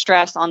put more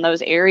stress on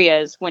those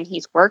areas when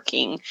he's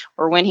working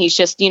or when he's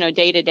just,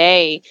 day to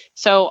day.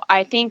 So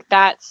I think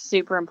that's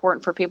super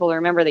important for people to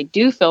remember. They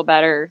do feel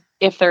better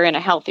if they're in a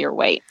healthier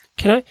weight.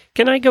 Can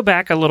I go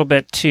back a little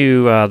bit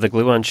to the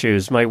glue-on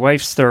shoes? My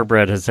wife's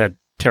thoroughbred has had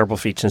terrible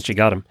feet since she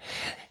got them,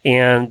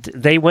 and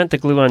they went the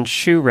glue-on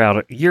shoe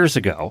route years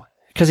ago,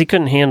 because he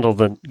couldn't handle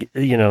the,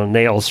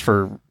 nails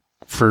for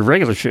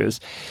regular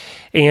shoes.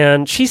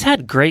 And she's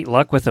had great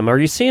luck with them. Are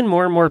you seeing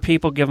more and more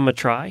people give them a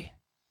try?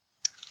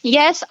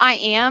 Yes, I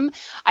am.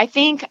 I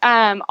think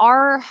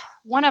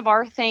one of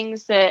our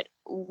things that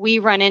we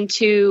run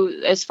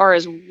into as far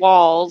as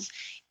walls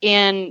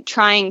in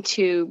trying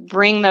to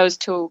bring those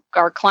to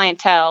our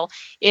clientele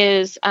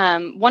is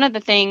one of the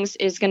things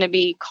is going to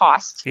be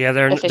cost. Yeah,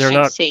 they're not, they're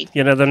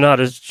not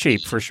as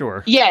cheap for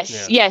sure.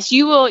 Yes.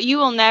 You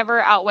will never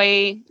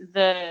outweigh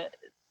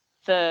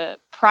the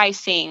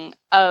pricing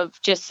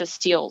of just a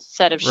steel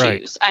set of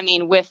shoes.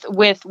 Right.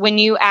 With when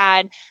you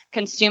add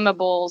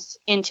consumables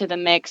into the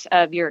mix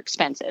of your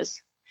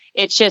expenses,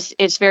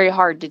 it's very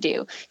hard to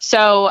do.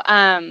 So,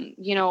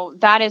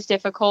 that is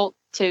difficult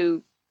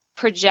to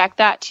project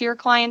that to your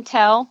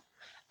clientele,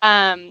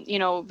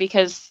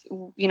 because,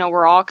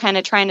 we're all kind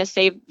of trying to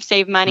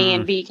save money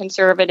and be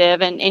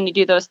conservative and you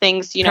do those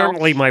things,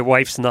 Apparently my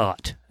wife's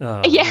not.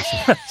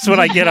 That's what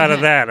I get out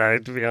of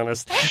that, to be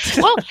honest.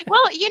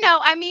 well, you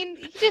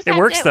just it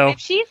works though. If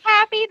she's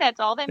happy, that's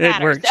all that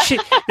matters. It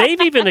works. They've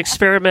even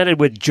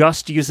experimented with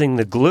just using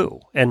the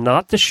glue and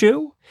not the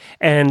shoe,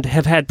 and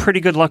have had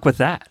pretty good luck with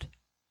that.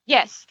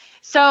 Yes.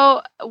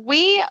 So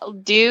we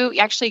do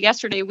actually,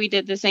 yesterday we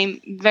did the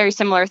very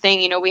similar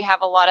thing. We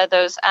have a lot of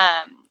those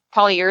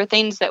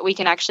polyurethanes that we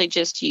can actually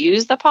just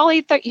use the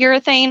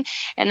polyurethane.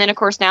 And then of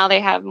course now they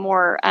have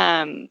more,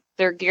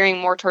 they're gearing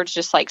more towards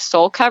just like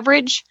sole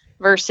coverage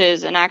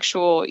versus an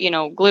actual,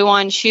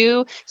 glue-on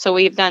shoe. So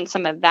we've done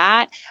some of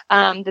that.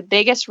 The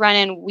biggest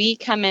run-in we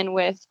come in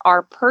with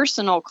our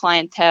personal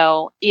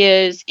clientele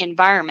is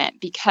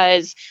environment,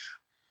 because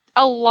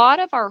a lot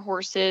of our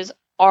horses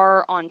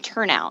are on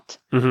turnout,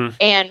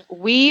 and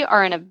we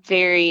are in a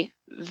very,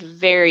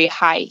 very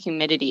high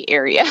humidity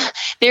area.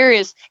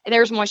 There's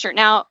moisture.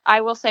 Now,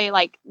 I will say,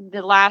 like,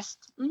 the last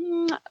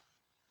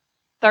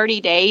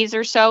 30 days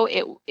or so,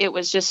 it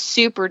was just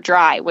super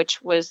dry,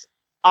 which was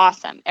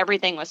awesome.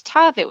 Everything was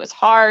tough. It was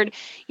hard,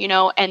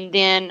 and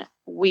then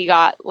we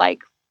got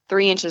like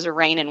 3 inches of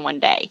rain in one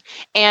day,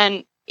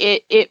 and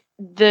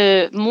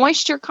the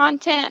moisture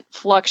content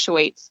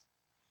fluctuates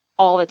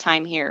all the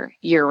time here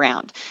year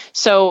round.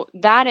 So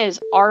that is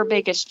our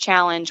biggest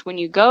challenge when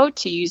you go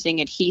to using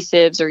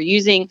adhesives or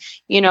using,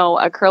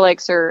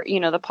 acrylics or,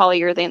 the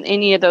polyurethane,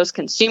 any of those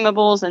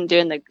consumables, and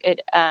doing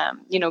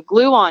the,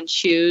 glue on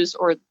shoes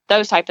or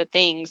those type of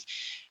things.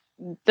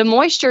 The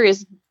moisture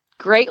is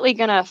greatly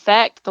going to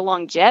affect the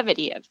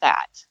longevity of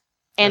that.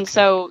 And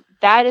so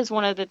that is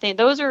one of the things.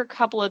 Those are a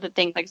couple of the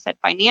things, like I said,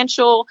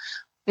 financial,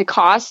 the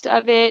cost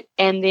of it,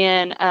 and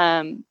then,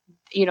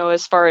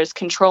 as far as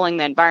controlling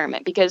the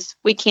environment, because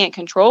we can't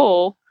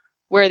control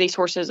where these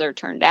horses are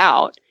turned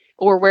out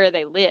or where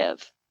they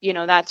live.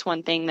 That's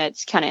one thing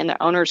that's kind of in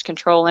the owner's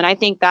control. And I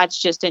think that's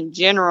just in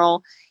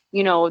general,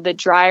 the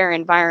drier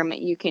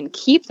environment you can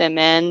keep them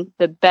in,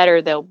 the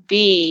better they'll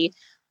be,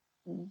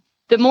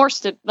 the more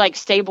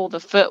stable the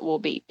foot will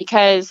be.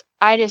 Because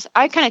I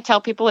kind of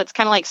tell people it's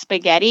kind of like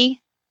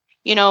spaghetti.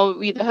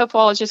 The hoof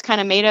wall is just kind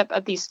of made up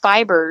of these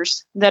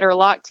fibers that are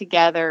locked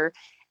together.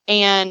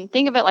 And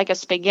think of it like a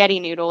spaghetti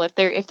noodle. If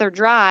they're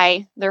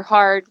dry, they're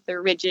hard,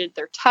 they're rigid,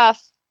 they're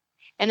tough.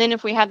 And then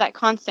if we have that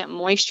constant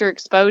moisture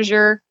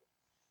exposure,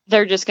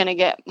 they're just going to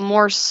get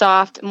more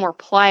soft, more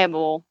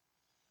pliable.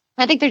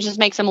 I think that just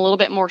makes them a little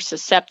bit more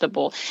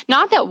susceptible.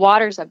 Not that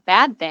water's a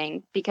bad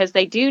thing, because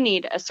they do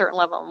need a certain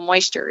level of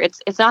moisture.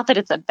 It's not that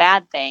it's a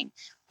bad thing,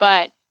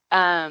 but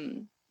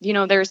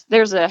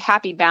there's a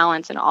happy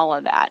balance in all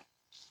of that.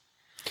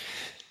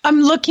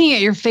 I'm looking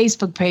at your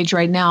Facebook page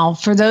right now.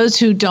 For those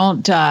who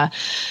don't, for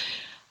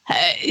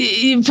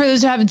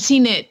those who haven't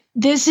seen it,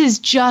 this is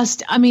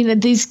just,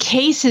 these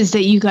cases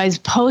that you guys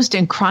post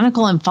and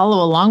chronicle and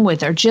follow along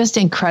with are just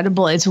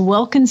incredible. It's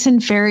Wilkinson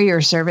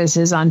Farrier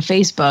Services on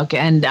Facebook.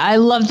 And I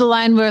love the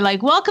line where,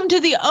 like, welcome to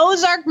the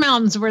Ozark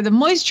Mountains where the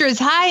moisture is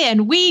high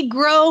and we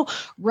grow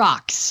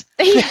rocks.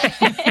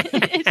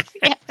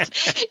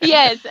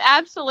 Yes,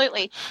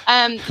 absolutely.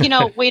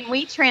 When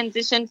we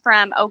transitioned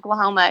from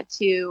Oklahoma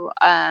to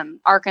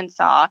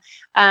Arkansas,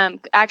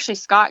 actually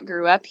Scott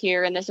grew up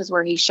here, and this is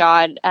where he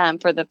shod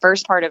for the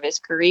first part of his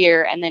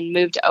career, and then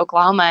moved to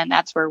Oklahoma, and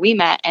that's where we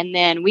met. And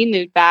then we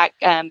moved back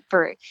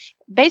for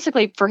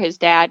his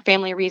dad,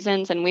 family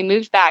reasons, and we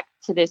moved back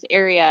to this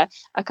area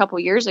a couple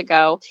years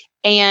ago,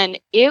 and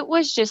it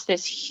was just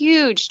this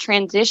huge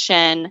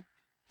transition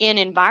in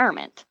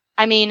environment.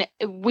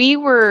 We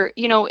were,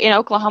 in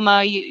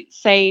Oklahoma, you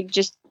say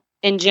just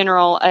in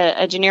general,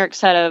 a generic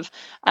set of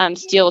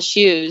steel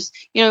shoes,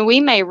 we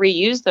may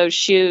reuse those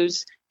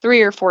shoes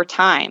 3 or 4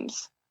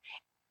 times.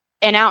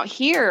 And out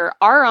here,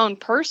 our own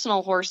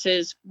personal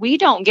horses, we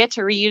don't get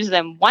to reuse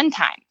them one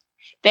time.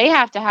 They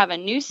have to have a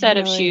new set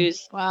of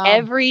shoes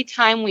every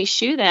time we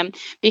shoe them,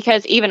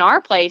 because even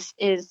our place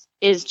is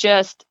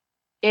just,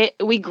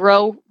 we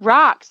grow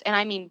rocks,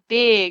 and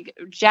big,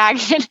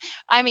 jagged.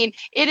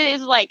 It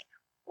is like,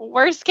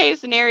 worst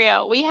case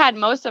scenario, we had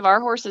most of our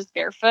horses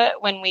barefoot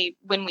when we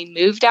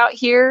moved out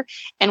here,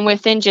 and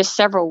within just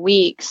several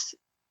weeks,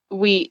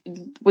 we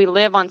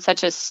live on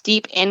such a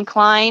steep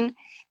incline,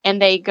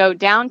 and they go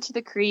down to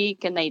the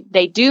creek, and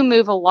they do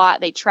move a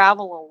lot. They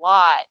travel a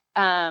lot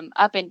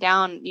up and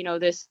down,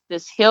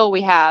 this hill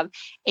we have,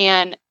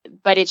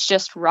 but it's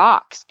just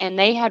rocks, and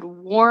they had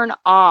worn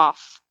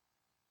off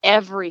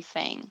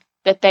everything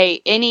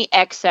any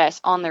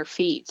excess on their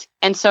feet.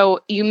 And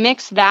so you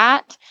mix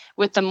that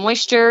with the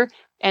moisture,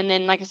 and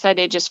then, like I said,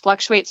 it just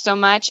fluctuates so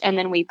much. And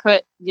then we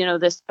put,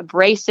 this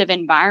abrasive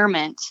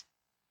environment,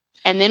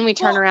 and then we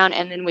turn around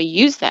and then we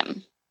use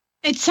them.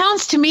 It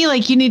sounds to me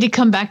like you need to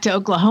come back to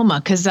Oklahoma,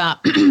 because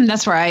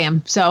that's where I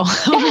am. So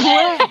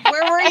where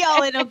were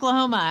y'all in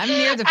Oklahoma? I'm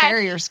near the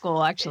Farrier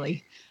School,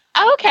 actually.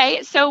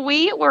 Okay. So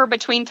we were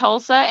between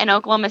Tulsa and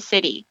Oklahoma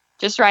City,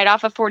 just right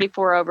off of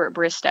 44 over at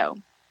Bristow.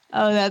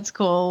 Oh, that's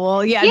cool.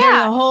 Well, yeah,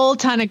 there's a whole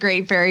ton of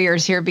great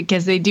farriers here,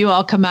 because they do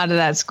all come out of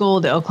that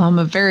school, the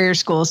Oklahoma Farrier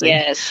School. So.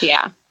 Yes,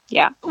 yeah.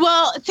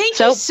 Well, thank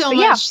you so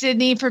much,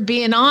 Sydney, for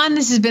being on.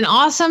 This has been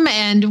awesome,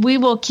 and we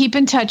will keep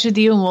in touch with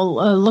you, and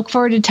we'll look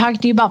forward to talking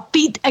to you about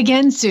feet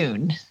again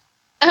soon.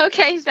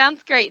 Okay,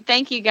 sounds great.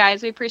 Thank you,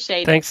 guys. We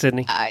appreciate it. Thanks,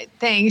 Sydney. All right,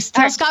 thanks.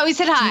 Tell Scott we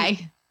said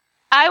hi.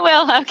 I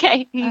will.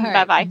 Okay. Right,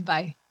 Bye-bye.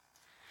 Bye.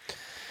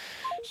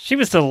 She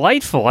was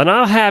delightful, and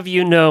I'll have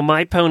you know,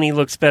 my pony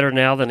looks better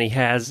now than he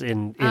has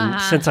in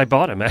since I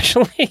bought him.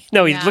 Actually,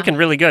 no, he's looking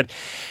really good.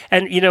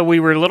 And we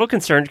were a little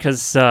concerned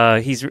because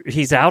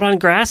he's out on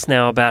grass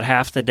now about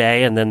half the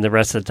day, and then the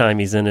rest of the time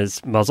he's in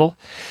his muzzle.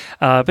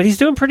 But he's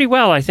doing pretty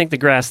well. I think the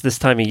grass this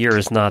time of year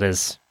is not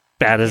as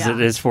bad as it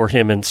is for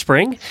him in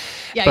spring.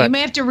 Yeah, but, you may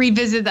have to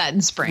revisit that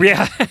in spring.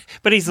 Yeah,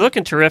 but he's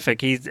looking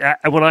terrific. He's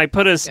when I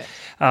put his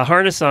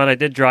harness on, I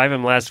did drive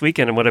him last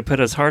weekend, and when I put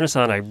his harness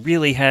on, I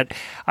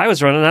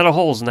was running out of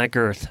holes in that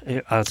girth.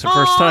 It's the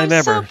first time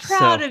ever. I'm so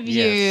proud of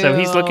you. Yeah, so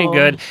he's looking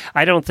good.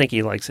 I don't think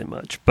he likes it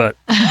much, but,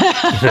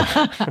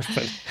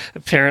 but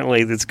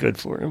apparently that's good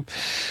for him.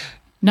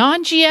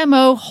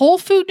 Non-GMO whole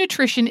food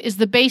nutrition is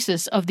the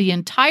basis of the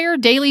entire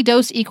Daily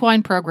Dose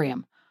Equine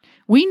program.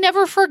 We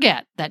never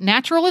forget that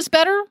natural is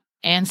better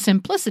and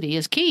simplicity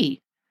is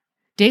key.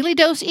 Daily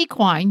Dose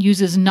Equine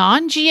uses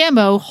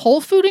non-GMO whole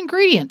food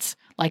ingredients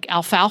like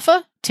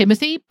alfalfa,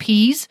 timothy,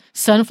 peas,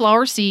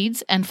 sunflower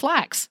seeds, and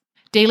flax.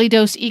 Daily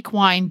Dose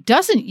Equine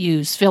doesn't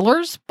use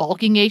fillers,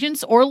 bulking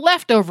agents, or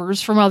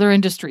leftovers from other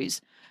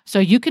industries, so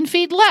you can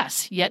feed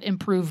less yet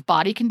improve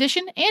body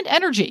condition and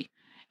energy.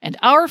 And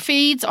our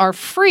feeds are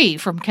free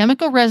from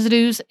chemical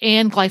residues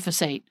and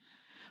glyphosate.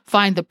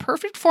 Find the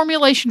perfect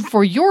formulation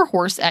for your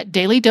horse at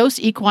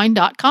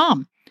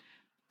dailydoseequine.com.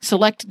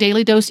 Select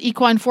Daily Dose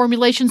Equine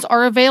formulations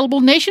are available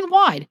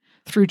nationwide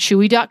through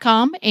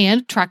chewy.com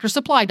and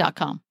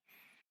tractorsupply.com.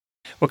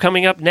 Well,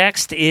 coming up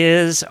next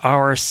is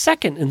our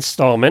second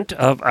installment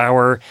of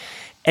our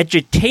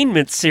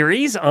edutainment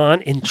series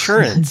on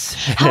insurance.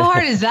 How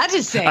hard is that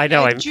to say? I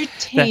know.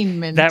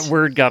 Edutainment. That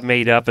word got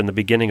made up in the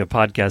beginning of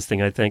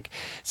podcasting, I think.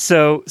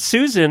 So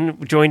Susan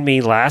joined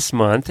me last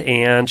month,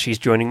 and she's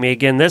joining me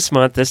again this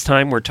month. This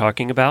time we're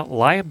talking about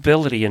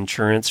liability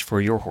insurance for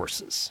your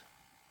horses.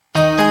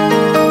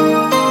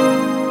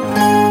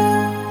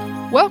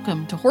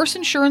 Welcome to Horse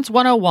Insurance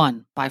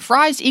 101 by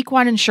Fry's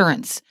Equine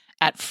Insurance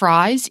at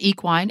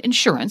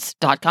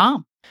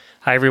friesequineinsurance.com.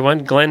 Hi,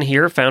 everyone. Glenn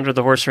here, founder of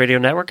the Horse Radio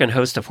Network and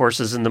host of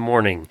Horses in the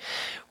Morning.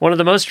 One of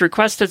the most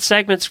requested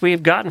segments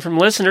we've gotten from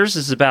listeners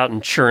is about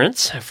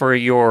insurance for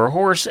your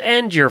horse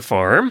and your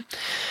farm.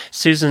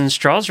 Susan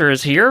Strauser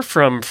is here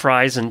from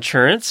Fry's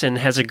Insurance and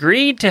has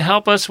agreed to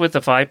help us with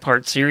a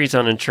 5-part series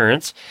on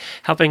insurance,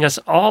 helping us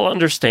all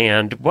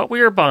understand what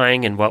we are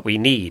buying and what we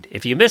need.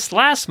 If you missed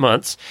last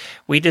month's,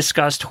 we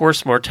discussed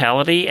horse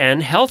mortality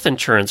and health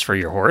insurance for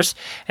your horse,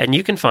 and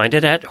you can find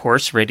it at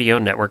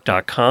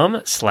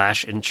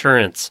horseradionetwork.com/insurance.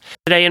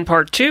 Today in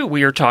part 2,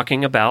 we are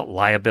talking about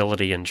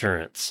liability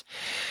insurance.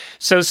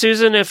 So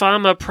Susan, if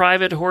I'm a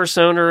private horse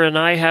owner and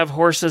I have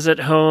horses at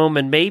home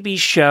and maybe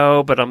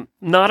show, but I'm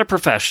not a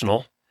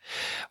professional,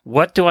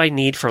 what do I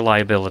need for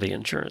liability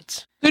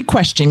insurance? Good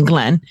question,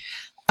 Glenn.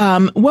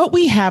 What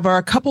we have are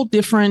a couple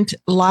different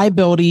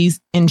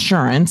liabilities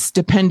insurance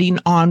depending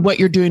on what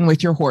you're doing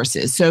with your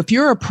horses. So if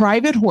you're a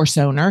private horse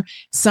owner,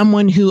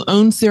 someone who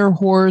owns their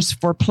horse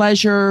for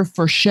pleasure,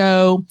 for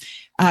show,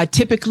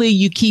 typically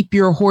you keep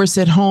your horse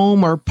at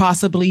home or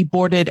possibly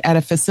boarded at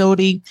a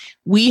facility.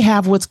 We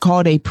have what's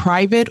called a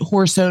private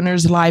horse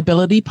owner's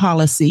liability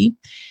policy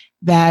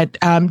that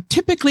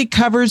typically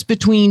covers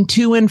between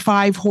 2 and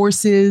 5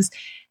 horses.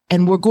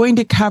 And we're going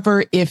to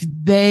cover if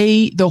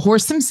the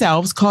horse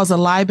themselves cause a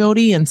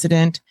liability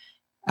incident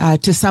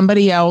to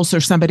somebody else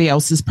or somebody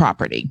else's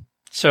property.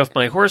 So if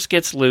my horse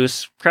gets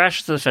loose,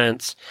 crashes the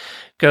fence,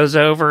 goes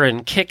over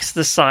and kicks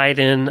the side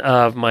in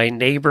of my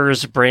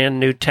neighbor's brand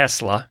new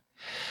Tesla,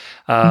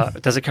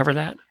 does it cover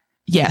that?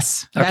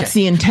 Yes, that's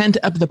the intent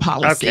of the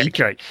policy. Okay,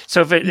 great.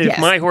 So if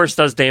my horse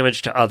does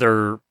damage to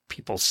other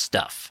people's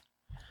stuff.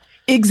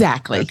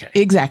 Exactly.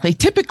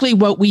 Typically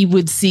what we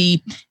would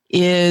see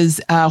is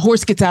a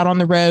horse gets out on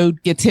the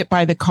road, gets hit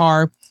by the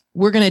car.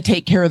 We're going to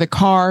take care of the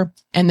car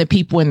and the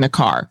people in the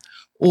car.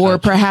 Or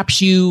perhaps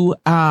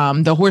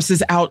the horse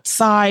is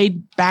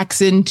outside, backs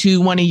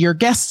into one of your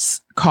guests'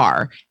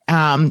 car.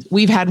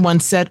 We've had one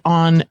set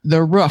on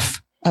the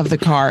roof of the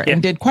car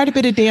and did quite a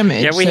bit of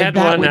damage. Yeah, we had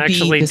one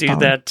actually do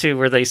that too,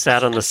 where they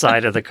sat on the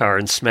side of the car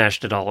and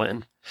smashed it all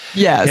in.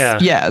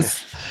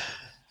 Yes.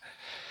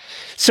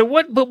 So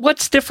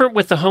what's different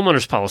with the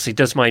homeowner's policy?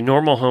 Does my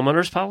normal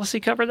homeowner's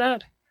policy cover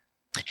that?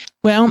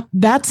 Well,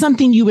 that's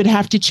something you would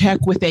have to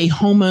check with a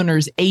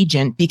homeowner's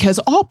agent because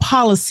all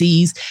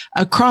policies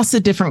across the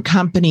different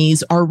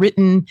companies are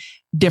written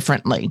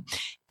differently.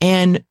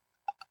 And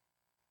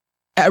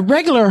a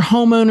regular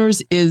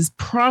homeowner's is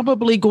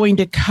probably going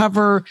to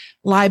cover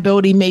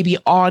liability maybe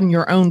on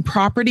your own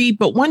property.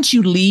 But once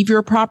you leave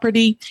your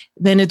property,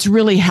 then it's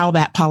really how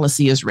that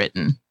policy is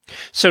written.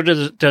 So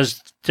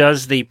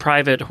does the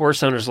private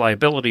horse owner's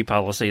liability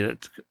policy,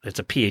 it's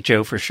a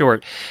PHO for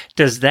short,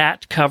 does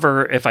that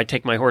cover if I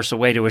take my horse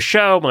away to a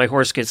show, my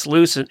horse gets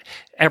loose?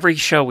 Every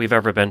show we've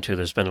ever been to,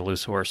 there's been a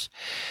loose horse.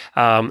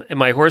 And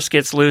my horse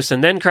gets loose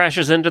and then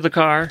crashes into the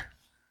car?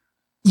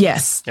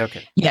 Yes.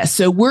 Okay. Yes.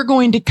 So we're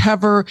going to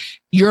cover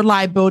your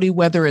liability,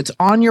 whether it's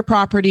on your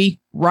property,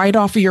 right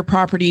off of your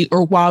property,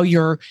 or while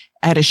you're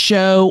at a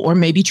show or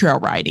maybe trail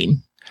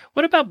riding.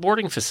 What about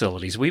boarding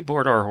facilities? We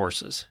board our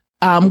horses.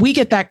 We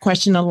get that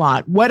question a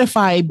lot. What if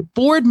I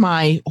board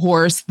my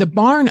horse? The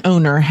barn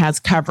owner has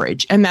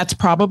coverage, and that's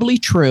probably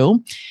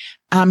true.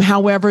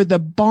 However, the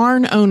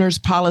barn owner's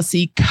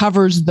policy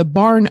covers the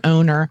barn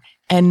owner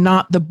and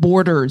not the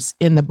boarders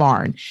in the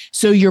barn.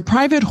 So your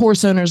private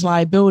horse owner's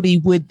liability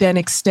would then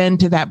extend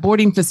to that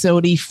boarding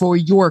facility for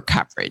your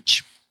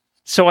coverage.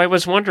 So I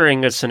was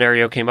wondering, a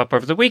scenario came up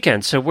over the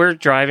weekend. So we're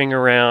driving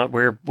around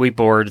where we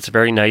board. It's a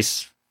very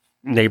nice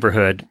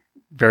neighborhood,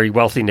 very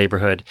wealthy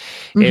neighborhood.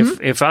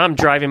 If I'm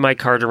driving my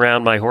cart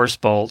around, my horse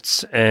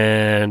bolts,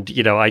 and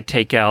I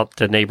take out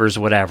the neighbor's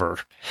whatever,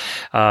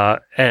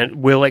 and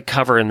will it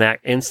cover in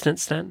that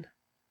instance then?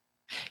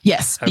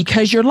 Yes,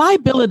 because your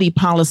liability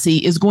policy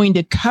is going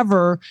to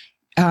cover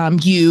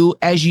you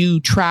as you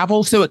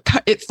travel. So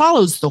it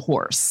follows the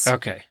horse.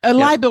 Okay. A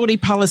liability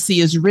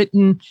policy is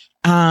written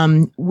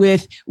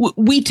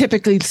we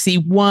typically see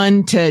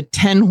 1 to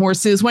 10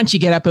 horses. Once you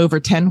get up over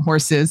 10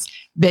 horses,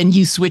 then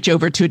you switch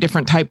over to a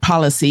different type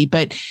policy.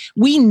 But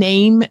we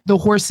name the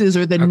horses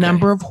or the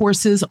number of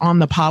horses on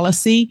the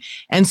policy.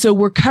 And so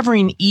we're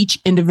covering each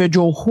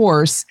individual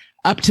horse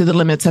up to the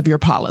limits of your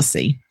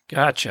policy.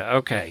 Gotcha.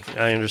 Okay.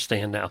 I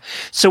understand now.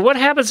 So what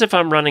happens if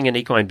I'm running an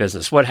equine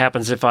business? What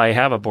happens if I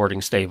have a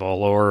boarding stable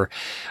or,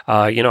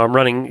 I'm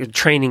running a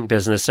training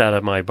business out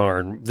of my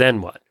barn?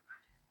 Then what?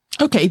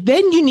 Okay,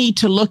 then you need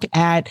to look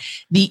at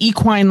the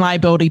equine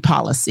liability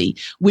policy,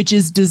 which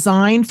is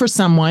designed for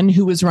someone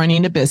who is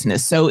running a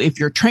business. So if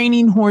you're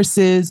training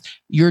horses,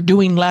 you're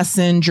doing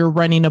lessons, you're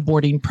running a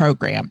boarding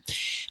program.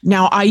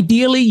 Now,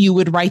 ideally, you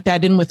would write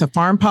that in with a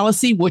farm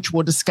policy, which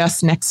we'll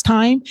discuss next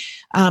time.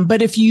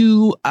 But if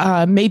you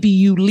maybe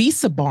you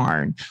lease a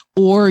barn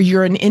or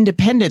you're an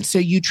independent, so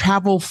you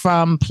travel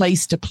from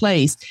place to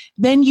place,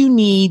 then you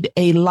need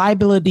a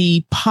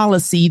liability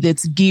policy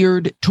that's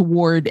geared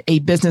toward a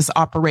business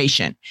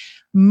operation.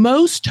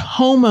 Most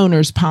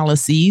homeowners'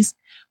 policies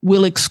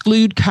will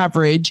exclude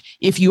coverage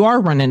if you are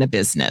running a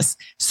business.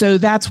 So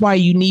that's why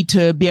you need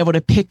to be able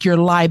to pick your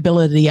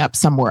liability up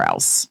somewhere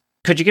else.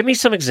 Could you give me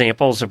some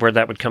examples of where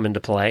that would come into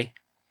play?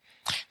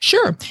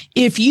 Sure.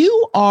 If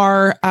you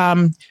are,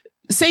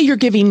 say you're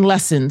giving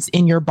lessons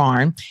in your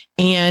barn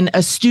and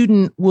a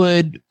student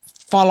would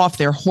fall off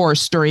their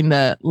horse during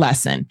the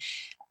lesson,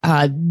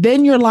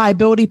 then your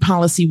liability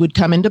policy would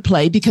come into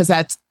play because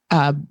that's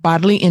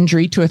bodily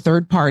injury to a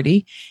third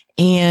party.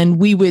 And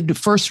we would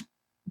first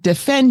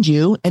defend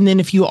you. And then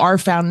if you are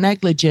found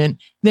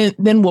negligent,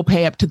 then we'll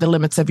pay up to the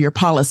limits of your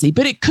policy.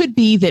 But it could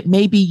be that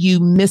maybe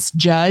you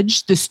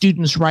misjudged the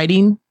student's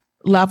riding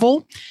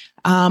level,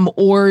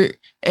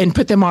 and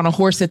put them on a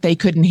horse that they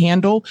couldn't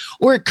handle.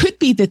 Or it could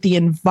be that the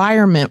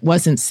environment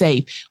wasn't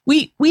safe.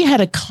 We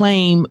had a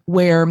claim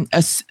where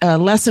a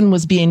lesson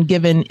was being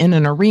given in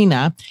an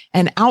arena,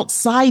 and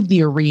outside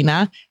the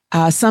arena,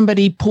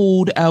 somebody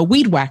pulled a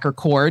weed whacker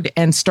cord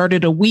and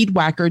started a weed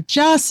whacker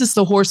just as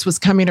the horse was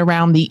coming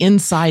around the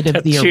inside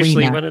of the arena. That's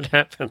usually when it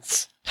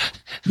happens.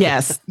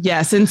 Yes.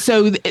 And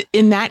so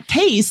in that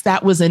case,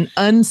 that was an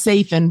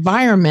unsafe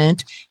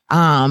environment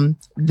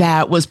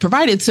that was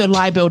provided. So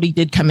liability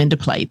did come into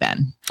play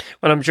then.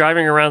 When I'm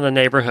driving around the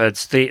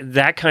neighborhoods,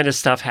 that kind of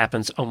stuff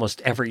happens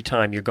almost every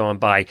time you're going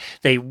by.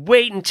 They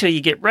wait until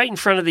you get right in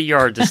front of the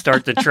yard to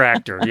start the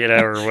tractor,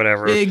 or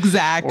whatever.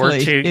 Exactly. Or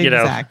to,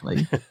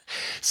 exactly.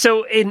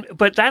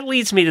 But that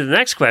leads me to the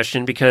next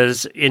question,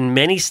 because in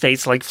many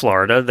states like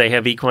Florida, they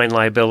have equine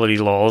liability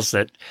laws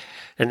that,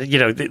 and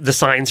the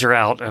signs are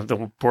out of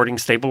the boarding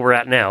stable we're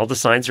at now. The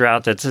signs are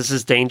out that this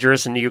is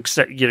dangerous and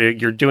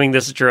you're doing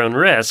this at your own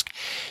risk.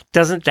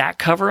 Doesn't that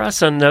cover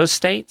us in those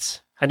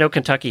states? I know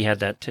Kentucky had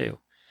that too.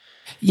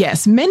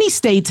 Yes, many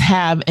states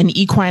have an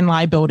equine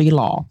liability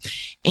law.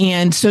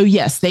 And so,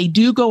 yes, they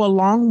do go a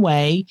long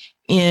way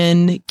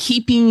in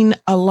keeping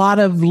a lot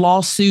of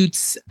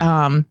lawsuits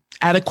out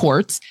of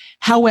courts.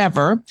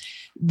 However,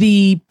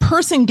 the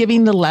person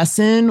giving the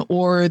lesson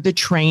or the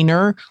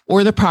trainer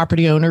or the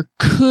property owner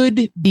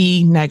could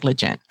be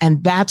negligent.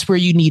 And that's where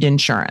you need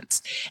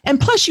insurance. And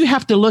plus you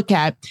have to look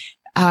at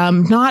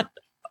not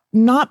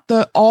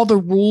all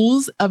the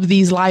rules of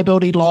these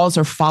liability laws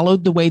are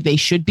followed the way they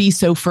should be.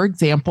 So for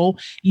example,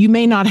 you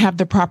may not have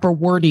the proper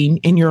wording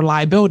in your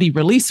liability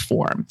release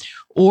form,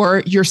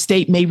 or your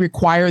state may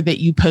require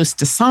that you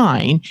post a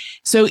sign.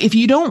 So if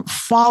you don't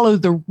follow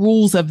the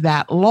rules of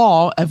that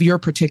law of your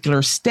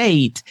particular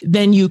state,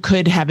 then you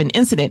could have an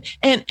incident.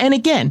 And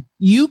again,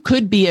 you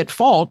could be at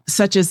fault,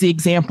 such as the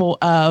example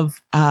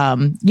of,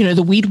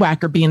 the weed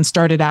whacker being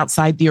started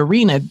outside the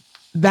arena.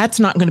 That's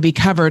not going to be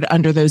covered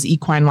under those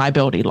equine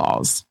liability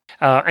laws.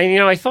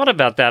 I thought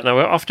about that, and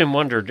I often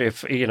wondered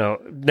if,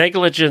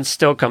 negligence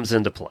still comes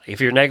into play.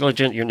 If you're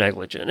negligent, you're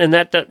negligent. And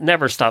that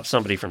never stops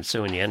somebody from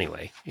suing you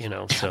anyway,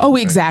 So, oh,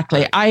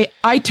 exactly. Right.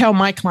 I tell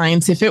my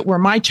clients, if it were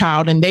my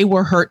child and they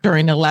were hurt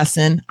during a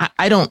lesson,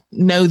 I don't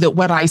know that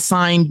what I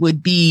signed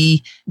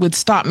would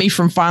stop me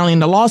from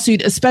filing a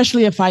lawsuit,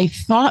 especially if I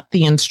thought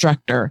the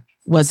instructor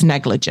was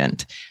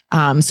negligent.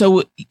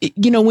 So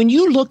when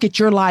you look at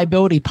your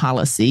liability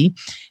policy,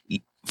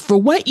 for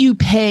what you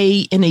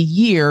pay in a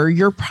year,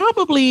 you're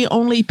probably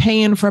only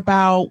paying for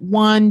about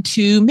 1,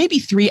 2, maybe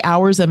 3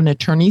 hours of an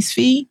attorney's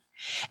fee.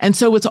 And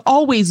so it's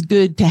always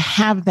good to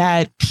have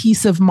that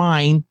peace of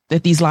mind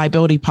that these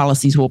liability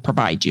policies will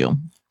provide you.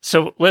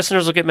 So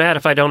listeners will get mad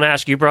if I don't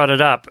ask. You brought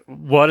it up.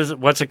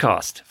 What's it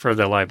cost for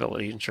the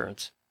liability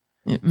insurance?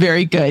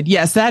 Very good.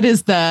 Yes, that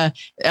is the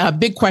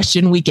big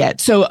question we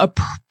get. So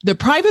the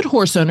private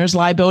horse owners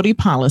liability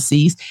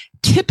policies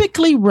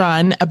typically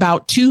run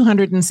about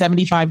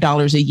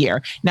 $275 a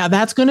year. Now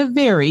that's going to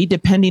vary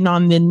depending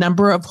on the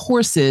number of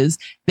horses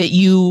that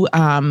you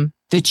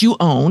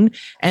own.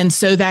 And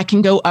so that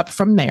can go up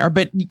from there,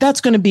 but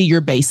that's going to be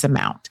your base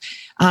amount.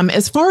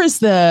 As far as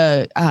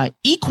the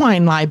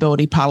equine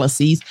liability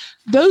policies,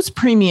 those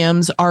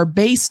premiums are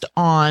based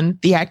on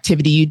the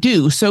activity you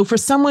do. So for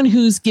someone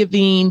who's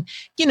giving,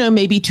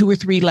 maybe 2 or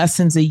 3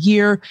 lessons a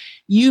year,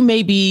 you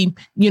may be,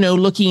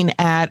 looking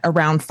at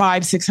around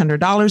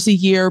 $500-$600 a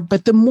year.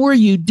 But the more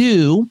you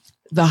do,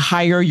 the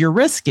higher your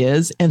risk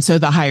is. And so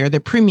the higher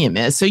the premium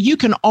is. So you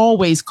can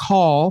always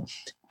call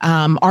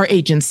our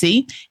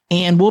agency,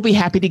 and we'll be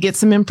happy to get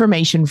some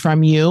information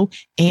from you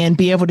and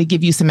be able to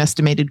give you some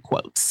estimated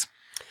quotes.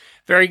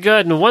 Very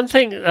good. And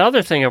the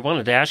other thing I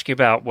wanted to ask you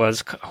about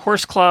was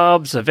horse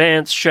clubs,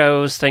 events,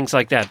 shows, things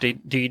like that.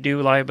 Do you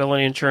do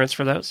liability insurance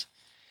for those?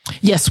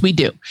 Yes, we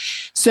do.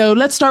 So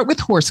let's start with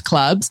horse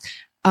clubs.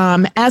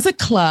 As a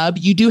club,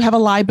 you do have a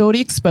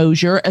liability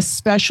exposure,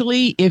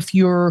 especially if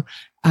you're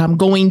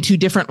going to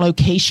different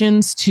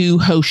locations to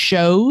host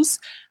shows.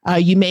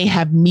 You may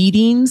have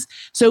meetings.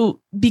 So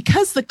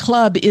because the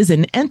club is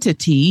an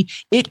entity,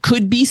 it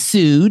could be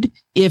sued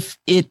if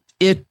it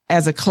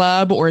as a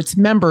club or its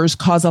members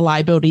cause a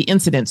liability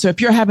incident. So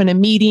if you're having a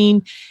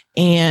meeting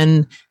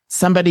and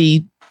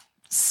somebody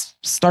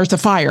starts a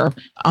fire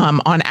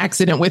on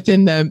accident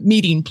within the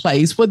meeting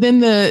place, well,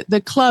 then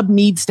the club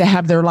needs to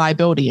have their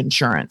liability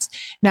insurance.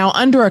 Now,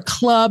 under a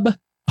club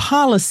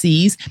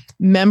policies,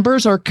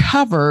 members are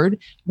covered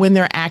when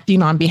they're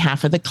acting on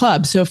behalf of the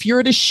club. So if you're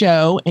at a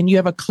show and you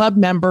have a club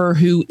member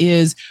who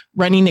is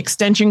running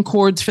extension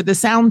cords for the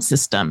sound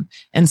system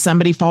and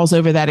somebody falls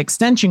over that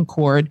extension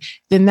cord,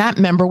 then that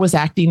member was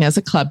acting as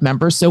a club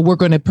member. So we're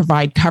going to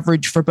provide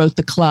coverage for both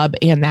the club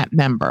and that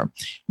member.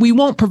 We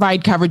won't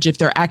provide coverage if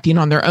they're acting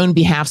on their own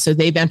behalf. So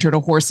they've entered a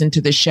horse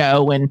into the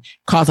show and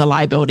caused a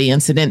liability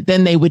incident.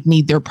 Then they would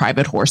need their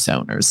private horse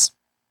owners.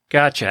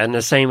 Gotcha. And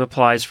the same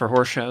applies for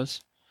horse shows?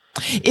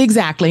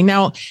 Exactly.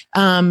 Now,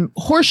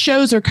 horse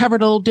shows are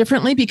covered a little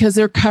differently because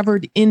they're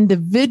covered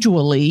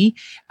individually.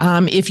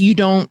 If you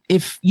don't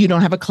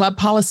have a club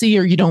policy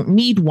or you don't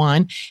need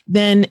one,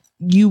 then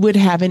you would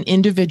have an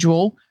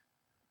individual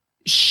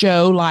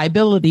show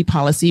liability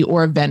policy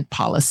or event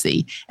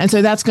policy. And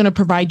so that's going to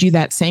provide you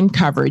that same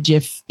coverage.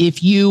 If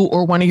you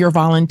or one of your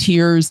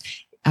volunteers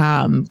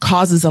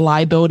causes a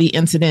liability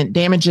incident,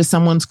 damages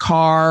someone's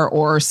car,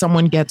 or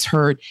someone gets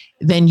hurt,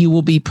 then you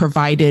will be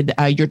provided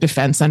your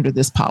defense under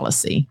this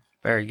policy.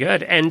 Very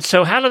good. And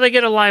so how do they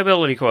get a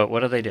liability quote? What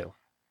do they do?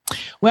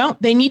 Well,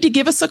 they need to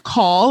give us a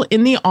call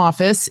in the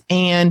office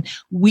and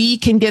we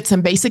can get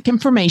some basic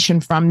information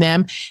from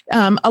them.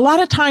 A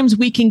lot of times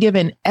we can give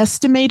an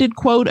estimated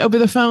quote over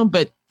the phone,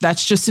 but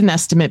that's just an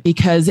estimate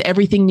because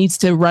everything needs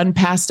to run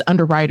past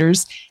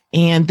underwriters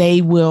and they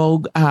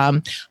will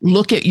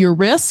look at your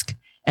risk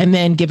and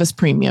then give us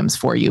premiums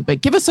for you.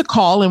 But give us a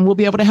call and we'll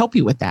be able to help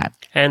you with that.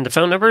 And the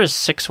phone number is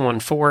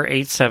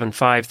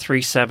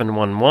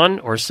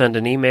 614-875-3711 or send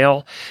an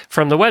email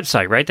from the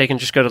website, right? They can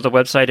just go to the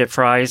website at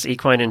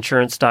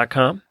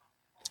fryesequineinsurance.com.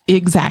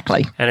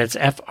 Exactly. And it's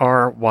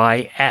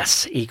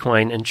FRYS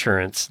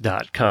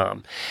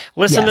equineinsurance.com.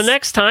 Listen to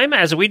next time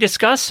as we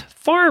discuss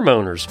farm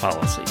owners'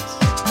 policies.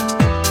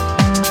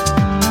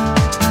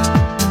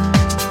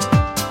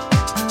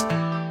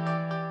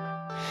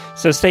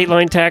 So State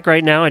Line Tack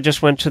right now, I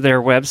just went to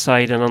their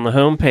website, and on the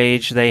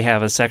homepage, they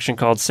have a section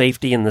called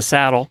Safety in the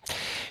Saddle.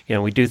 You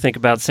know, we do think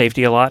about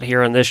safety a lot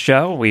here on this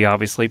show. We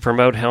obviously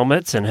promote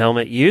helmets and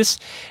helmet use,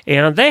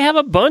 and they have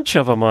a bunch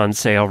of them on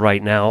sale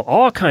right now.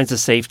 All kinds of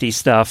safety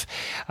stuff,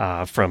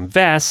 from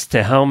vests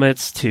to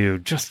helmets to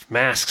just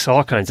masks,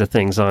 all kinds of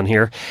things on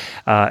here.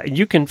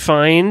 You can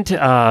find,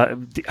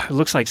 it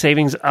looks like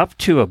savings up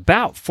to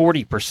about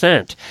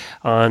 40%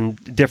 on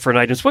different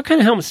items. What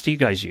kind of helmets do you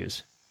guys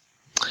use?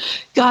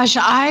 Gosh,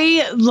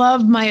 I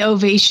love my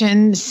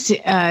Ovation.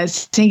 I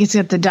think it's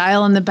got the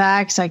dial in the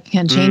back, so I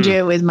can change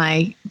it with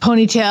my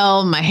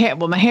ponytail, my hair.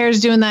 What my hair is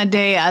doing that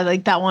day, I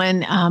like that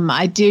one.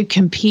 I do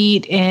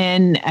compete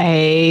in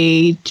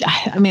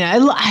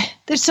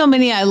there's so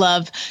many I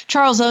love.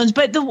 Charles Owens,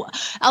 but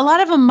a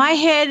lot of them, my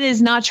head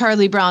is not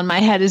Charlie Brown. My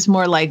head is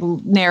more like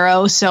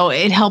narrow, so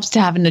it helps to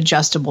have an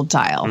adjustable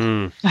dial.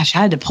 Gosh, I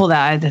had to pull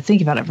that. I had to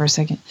think about it for a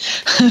second.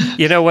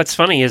 You know, what's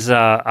funny is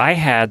I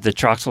had the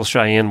Troxel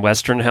Cheyenne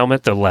Western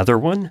helmet, the leather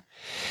one,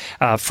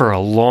 for a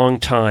long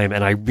time,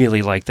 and I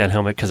really liked that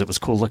helmet because it was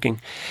cool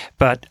looking.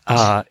 But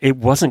it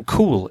wasn't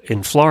cool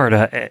in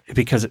Florida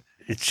because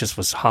it just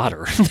was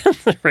hotter than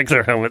the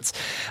regular helmets.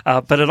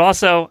 But it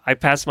also, I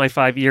passed my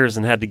 5 years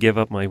and had to give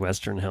up my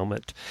Western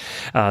helmet.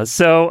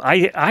 So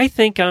I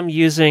think I'm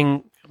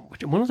using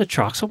one of the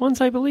Troxel ones,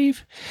 I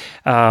believe.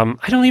 I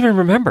don't even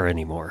remember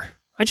anymore.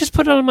 I just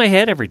put it on my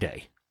head every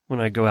day when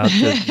I go out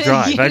to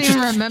drive. You don't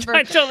even remember.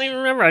 I don't even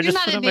remember. You're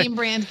not a name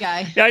brand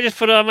guy. Yeah, I just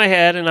put it on my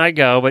head and I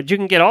go. But you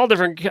can get all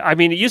different. I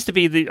mean, it used to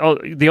be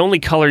the only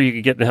color you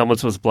could get in the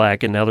helmets was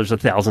black, and now there's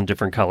 1,000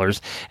 different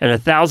colors and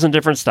 1,000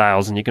 different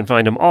styles, and you can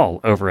find them all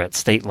over at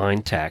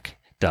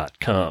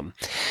statelinetech.com.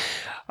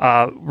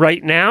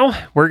 Right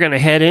now, we're going to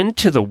head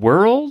into the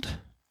world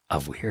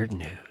of weird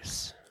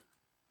news.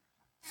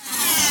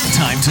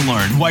 Time to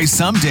learn why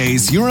some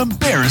days you're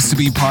embarrassed to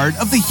be part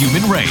of the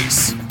human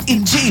race.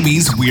 In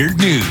Jamie's Weird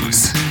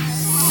News.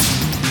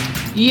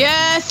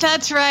 Yes,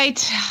 that's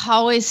right.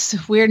 Always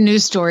weird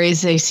news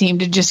stories. They seem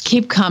to just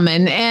keep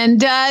coming.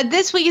 And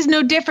this week is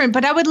no different,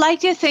 but I would like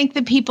to thank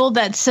the people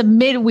that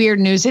submit weird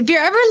news. If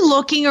you're ever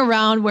looking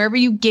around wherever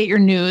you get your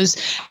news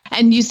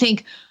and you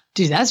think,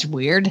 dude, that's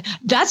weird,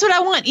 that's what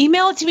I want.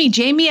 Email it to me,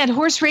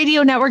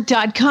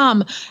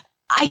 jamie@horseradionetwork.com.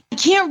 I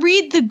can't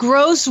read the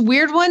gross,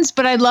 weird ones,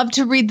 but I'd love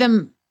to read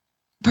them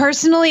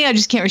personally. I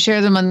just can't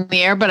share them on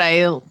the air, but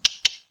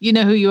you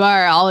know who you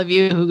are, all of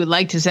you who would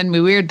like to send me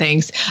weird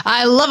things.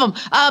 I love them.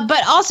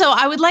 But also,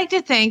 I would like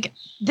to thank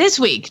this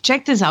week,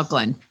 check this out,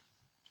 Glenn,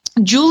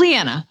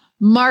 Juliana,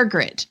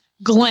 Margaret,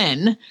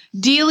 Glenn,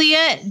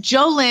 Delia,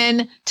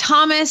 Jolynn,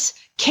 Thomas,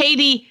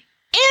 Katie,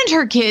 and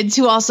her kids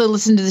who also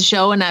listen to the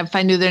show. And if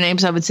I knew their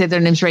names, I would say their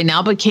names right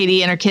now. But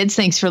Katie and her kids,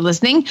 thanks for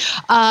listening.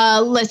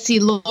 Let's see.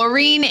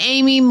 Laureen,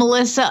 Amy,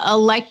 Melissa,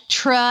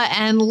 Electra,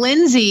 and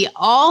Lindsay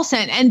all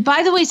sent. And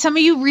by the way, some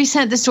of you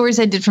resent the stories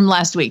I did from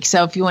last week.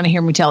 So if you want to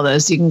hear me tell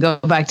those, you can go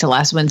back to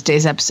last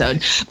Wednesday's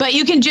episode. But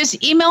you can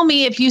just email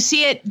me if you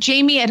see it,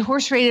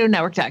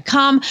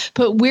 jamie@horseradionetwork.com.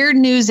 Put weird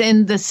news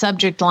in the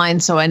subject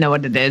line so I know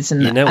what it is.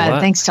 And you know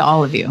what? Thanks to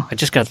all of you. I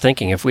just got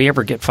thinking, if we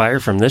ever get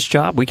fired from this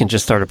job, we can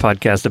just start a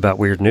podcast about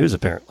weird news,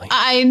 apparently.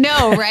 I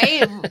know,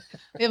 right?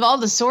 We have all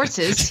the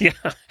sources. Yeah.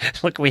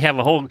 Look, we have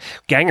a whole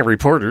gang of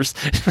reporters.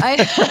 On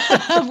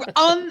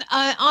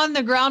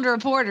the ground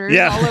reporters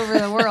all over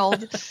the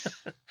world.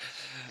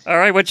 All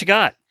right, what you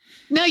got?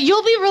 No,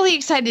 you'll be really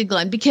excited,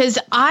 Glenn, because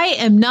I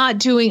am not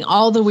doing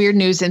all the weird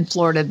news in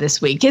Florida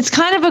this week. It's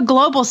kind of a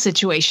global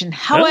situation.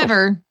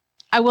 However,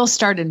 I will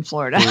start in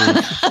Florida.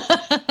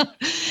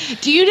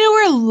 Do you know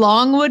where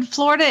Longwood,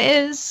 Florida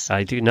is?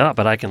 I do not,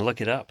 but I can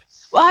look it up.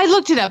 Well, I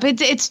looked it up.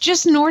 It's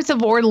just north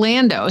of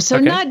Orlando, so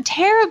not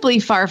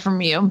terribly far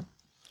from you.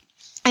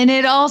 And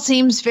it all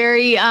seems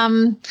very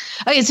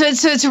okay. So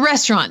it's a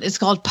restaurant. It's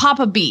called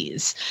Papa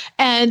B's,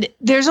 and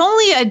there's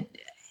only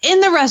in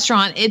the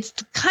restaurant. It's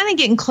kind of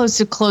getting close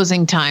to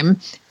closing time,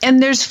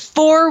 and there's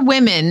 4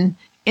 women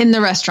in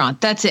the restaurant.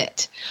 That's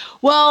it.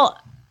 Well,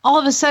 all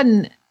of a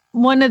sudden,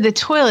 one of the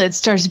toilets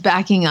starts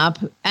backing up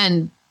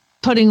and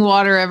putting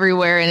water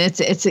everywhere, and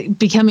it's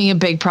becoming a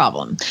big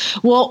problem.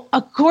 Well,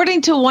 according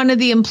to one of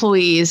the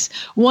employees,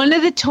 one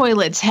of the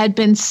toilets had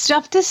been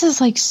stuffed. This is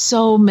like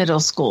so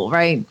middle school,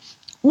 right?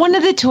 One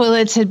of the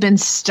toilets had been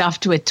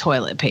stuffed with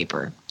toilet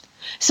paper.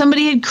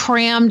 Somebody had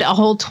crammed a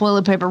whole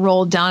toilet paper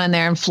roll down in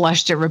there and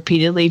flushed it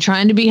repeatedly,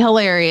 trying to be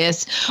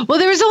hilarious. Well,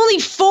 there was only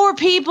 4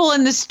 people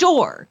in the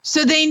store.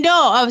 So they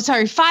know,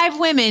 5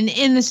 women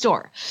in the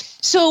store.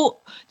 So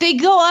they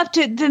go up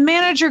to, the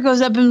manager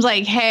goes up and is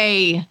like,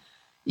 hey,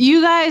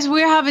 you guys,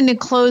 we're having to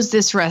close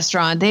this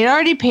restaurant. They'd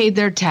already paid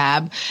their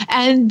tab.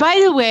 And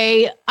by the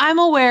way, I'm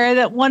aware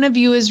that one of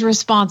you is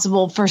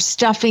responsible for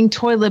stuffing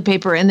toilet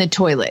paper in the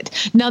toilet.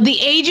 Now, the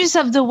ages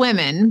of the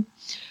women,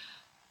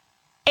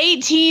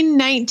 18,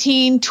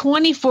 19,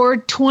 24,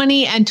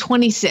 20, and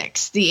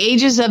 26. The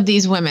ages of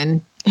these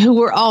women who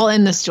were all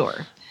in the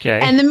store. Okay.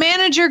 And the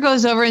manager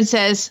goes over and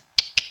says,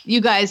 you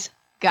guys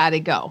got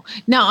to go.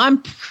 Now,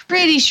 I'm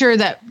pretty sure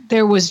that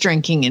there was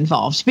drinking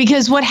involved,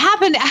 because what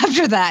happened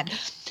after that,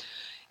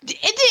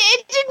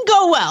 it didn't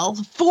go well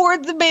for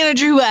the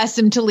manager who asked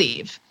him to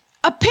leave.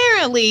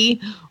 Apparently,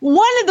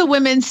 one of the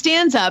women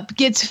stands up,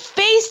 gets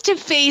face to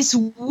face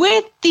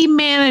with the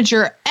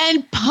manager,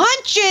 and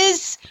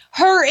punches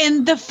her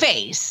in the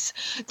face.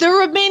 The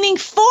remaining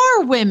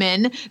 4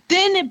 women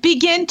then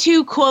begin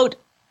to, quote,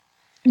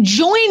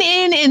 join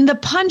in the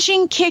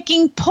punching,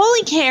 kicking,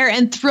 pulling hair,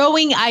 and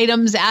throwing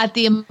items at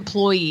the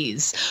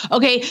employees.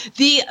 Okay,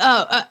 the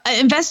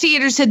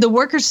investigators said the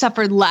workers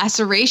suffered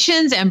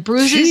lacerations and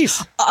bruises.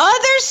 Jeez.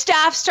 Other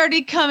staff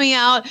started coming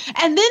out,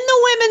 and then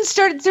the women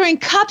started throwing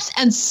cups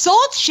and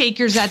salt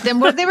shakers at them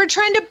where they were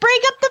trying to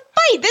break up the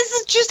fight. This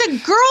is just a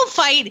girl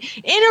fight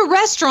in a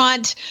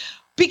restaurant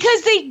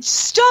because they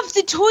stuffed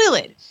the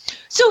toilet.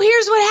 So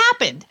here's what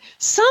happened.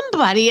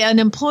 Somebody, an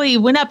employee,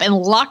 went up and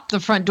locked the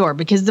front door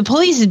because the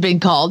police had been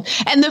called.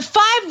 And the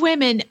 5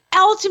 women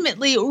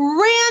ultimately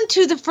ran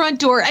to the front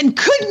door and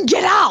couldn't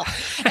get out.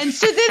 And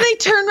so then they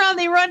turned around,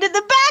 they run to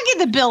the back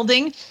of the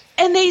building,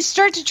 and they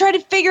start to try to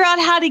figure out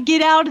how to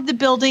get out of the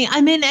building.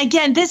 I mean,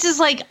 again, this is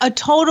like a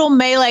total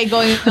melee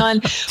going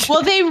on.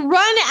 Well, they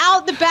run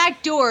out the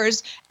back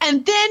doors,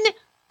 and then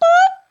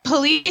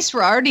Police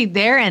were already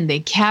there and they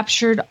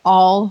captured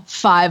all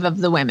 5 of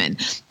the women.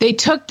 They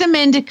took them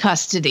into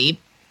custody.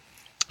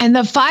 And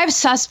the 5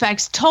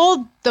 suspects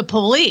told the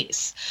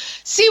police,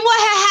 see, what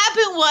had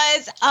happened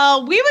was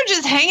we were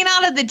just hanging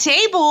out at the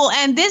table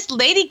and this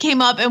lady came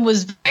up and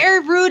was very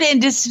rude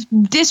and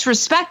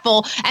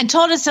disrespectful and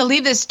told us to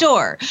leave the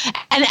store.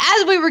 And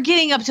as we were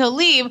getting up to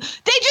leave,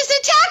 they just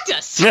attacked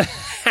us.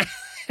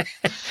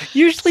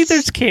 Usually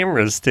there's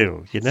cameras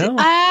too, you know? And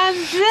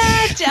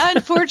that,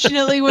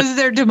 unfortunately, was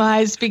their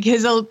demise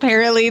because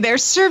apparently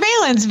there's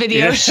surveillance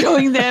video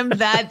showing them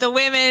that the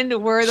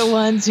women were the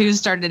ones who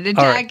started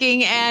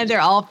attacking, and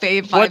they're all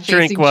facing charges. What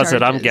drink was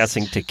it? I'm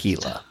guessing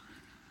tequila.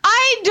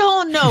 I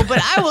don't know,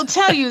 but I will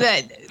tell you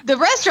that the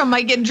restaurant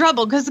might get in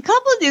trouble because a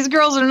couple of these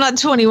girls are not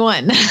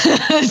 21.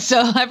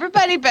 So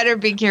everybody better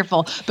be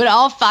careful. But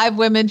all 5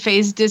 women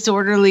faced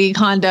disorderly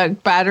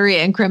conduct, battery,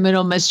 and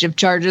criminal mischief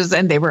charges,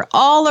 and they were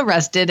all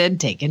arrested and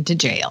taken to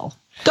jail.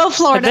 Go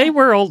Florida. They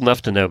were old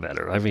enough to know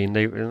better. I mean,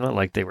 they were not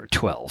like they were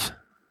 12.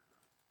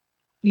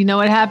 You know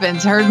what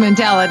happens. Herd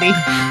mentality.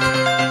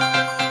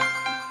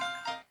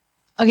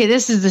 Okay,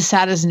 this is the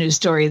saddest news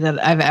story that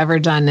I've ever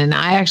done. And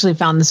I actually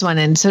found this one,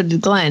 and so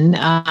did Glenn.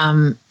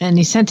 And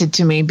he sent it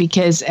to me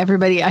because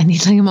everybody, I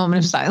need like a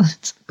moment of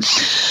silence.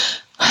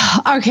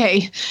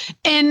 Okay,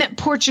 in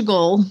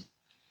Portugal,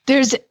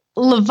 there's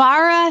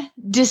Lavara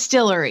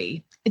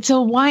Distillery. It's a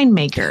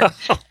winemaker.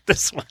 Oh,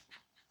 this one.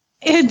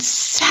 And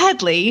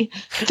sadly,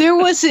 there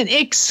was an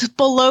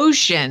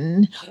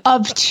explosion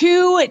of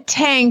 2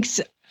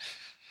 tanks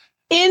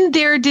in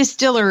their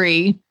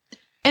distillery,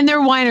 in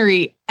their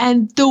winery,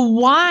 and the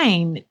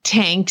wine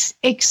tanks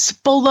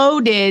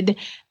exploded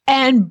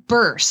and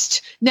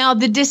burst. Now,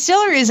 the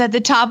distillery is at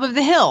the top of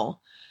the hill.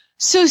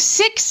 So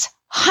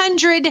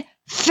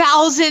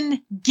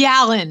 600,000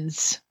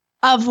 gallons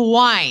of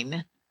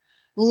wine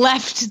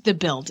left the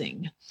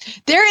building.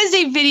 There is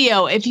a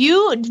video. If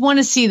you want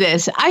to see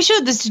this, I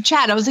showed this to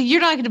Chad. I was like, you're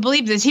not going to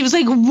believe this. He was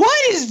like,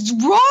 what is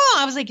wrong?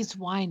 I was like, it's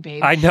wine,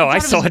 babe. I know. I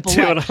saw it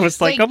too. And I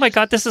was like, oh my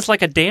God, this is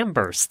like a dam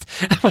burst.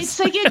 It's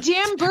like a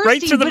dam bursting.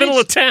 Right through the middle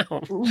of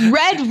town.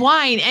 Red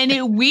wine. And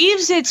it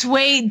weaves its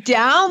way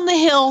down the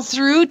hill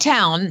through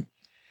town.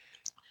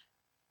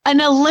 An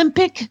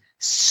Olympic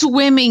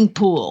swimming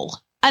pool.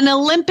 An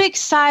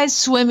Olympic-sized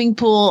swimming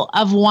pool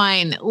of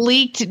wine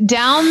leaked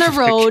down the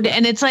road,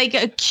 and it's like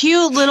a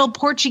cute little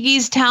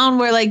Portuguese town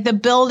where like the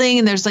building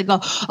and there's like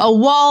a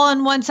wall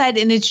on one side,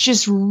 and it's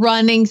just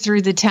running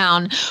through the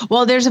town.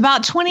 Well, there's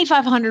about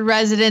 2,500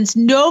 residents.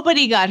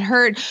 Nobody got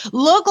hurt.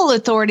 Local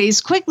authorities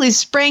quickly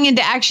sprang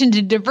into action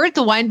to divert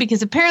the wine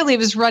because apparently it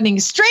was running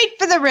straight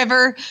for the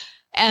river,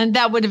 and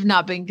that would have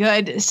not been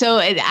good. So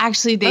it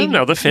actually, I don't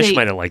know. The fish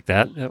might have liked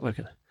that.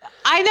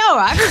 I know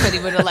everybody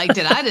would have liked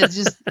it. I'd have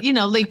just,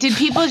 like, did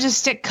people just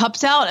stick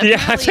cups out?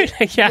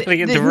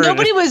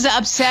 Nobody was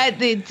upset.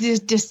 The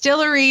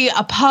distillery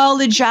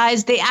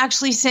apologized. They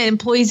actually sent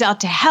employees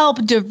out to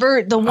help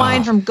divert the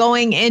wine from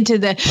going into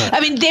they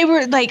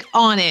were like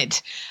on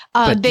it.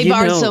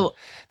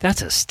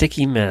 That's a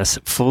sticky mess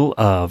full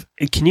of.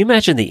 Can you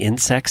imagine the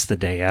insects the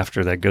day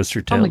after that goes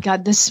through town? Oh my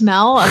God, the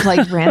smell of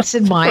like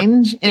rancid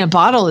wine in a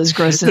bottle is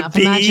gross enough.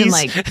 Imagine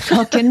like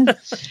cooking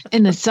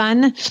in the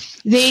sun.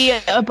 They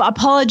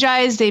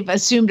apologized. They've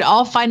assumed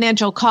all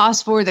financial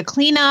costs for the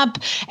cleanup,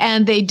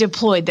 and they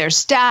deployed their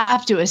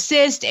staff to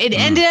assist. It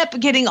ended up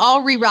getting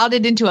all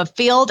rerouted into a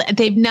field.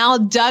 They've now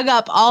dug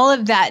up all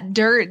of that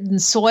dirt and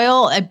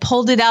soil and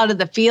pulled it out of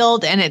the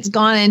field, and it's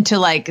gone into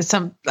like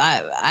some,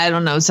 I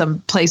don't know, some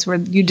place where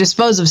you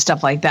dispose of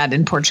stuff like that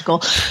in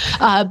Portugal.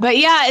 But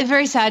yeah, it's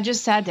very sad.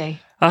 Just sad day.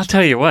 I'll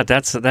tell you what,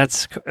 that's,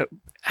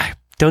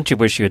 don't you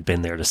wish you had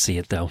been there to see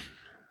it though?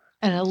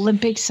 An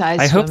Olympic-sized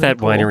I hope that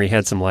pool. winery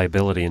had some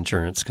liability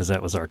insurance because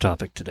that was our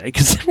topic today.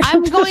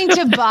 I'm going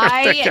to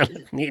buy.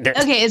 Need it.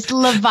 Okay, it's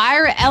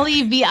Levira,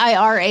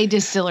 Levira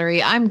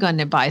Distillery. I'm going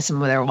to buy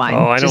some of their wine.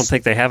 Oh, I don't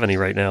think they have any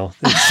right now.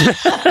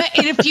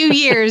 In a few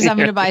years, I'm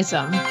going to buy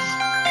some.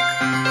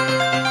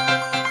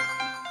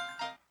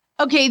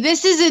 Okay,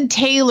 this is in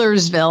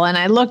Taylorsville, and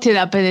I looked it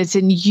up, and it's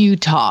in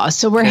Utah.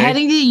 So we're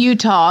heading to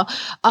Utah.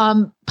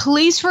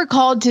 Police were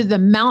called to the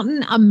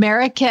Mountain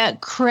America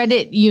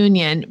Credit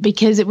Union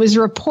because it was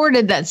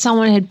reported that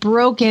someone had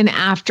broken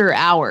after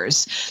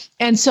hours.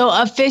 And so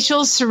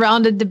officials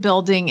surrounded the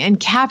building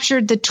and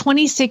captured the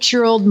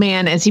 26-year-old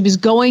man as he was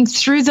going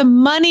through the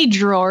money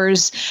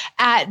drawers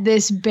at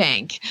this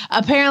bank.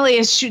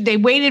 Apparently, they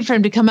waited for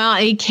him to come out,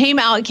 and he came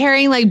out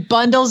carrying like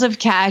bundles of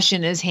cash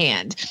in his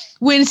hand.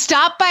 When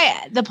stopped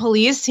by the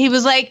police, he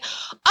was like,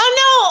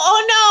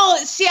 oh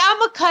no, see,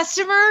 I'm a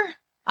customer.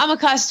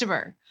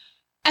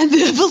 And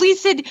the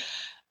police said,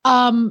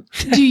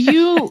 do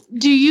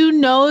you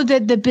know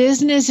that the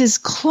business is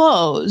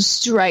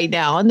closed right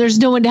now and there's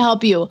no one to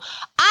help you?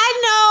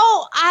 I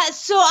know.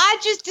 So I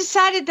just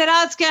decided that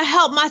I was going to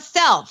help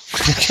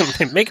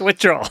myself. Make a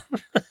withdrawal.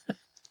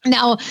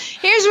 Now,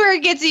 here's where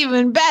it gets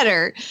even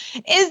better.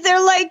 Is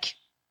they're like,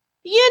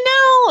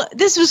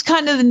 This was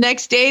kind of the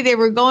next day. They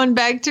were going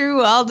back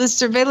through all the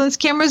surveillance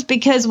cameras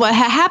because what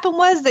happened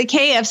was the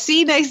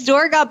KFC next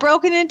door got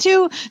broken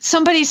into.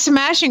 Somebody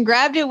smashed and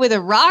grabbed it with a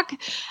rock.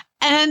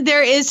 And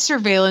there is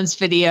surveillance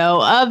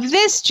video of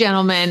this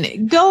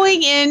gentleman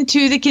going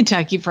into the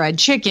Kentucky Fried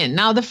Chicken.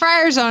 Now, the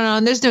fryers aren't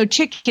on. There's no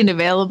chicken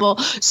available.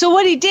 So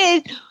what he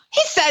did,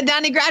 he sat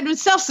down and grabbed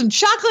himself some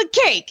chocolate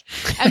cake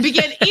and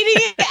began eating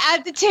it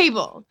at the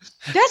table.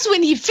 That's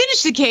when he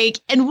finished the cake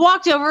and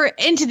walked over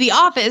into the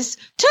office,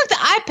 took the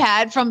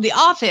iPad from the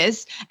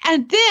office,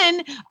 and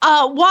then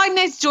walked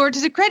next door to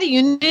the credit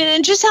union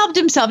and just helped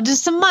himself to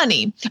some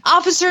money.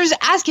 Officers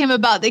asked him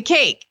about the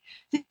cake.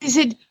 He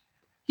said,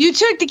 "You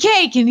took the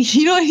cake," and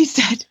you know what he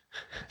said?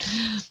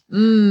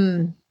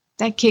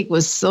 That cake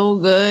was so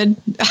good.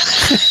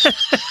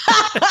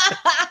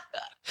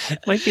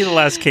 Might be the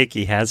last cake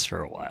he has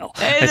for a while.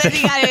 And then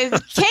he got his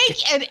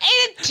cake and ate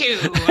it too.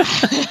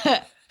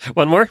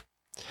 One more?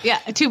 Yeah,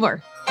 two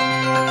more.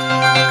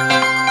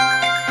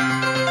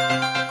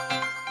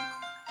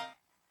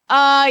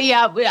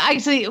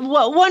 Actually,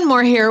 one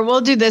more here.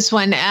 We'll do this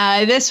one.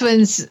 This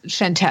one's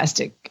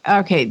fantastic.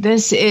 Okay,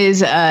 this is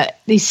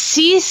the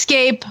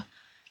Seascape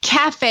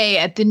Cafe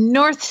at the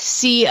North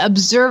Sea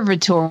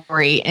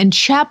Observatory in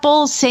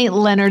Chapel St.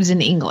 Leonard's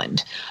in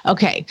England.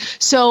 Okay,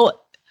 so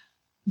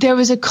there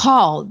was a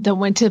call that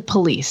went to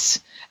police,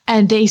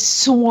 and they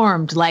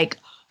swarmed, like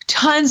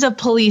tons of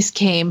police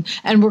came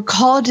and were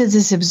called to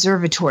this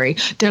observatory.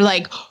 They're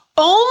like,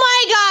 "Oh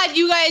my God,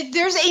 you guys,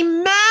 there's a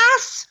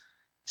mass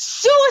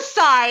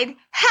suicide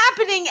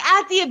happening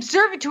at the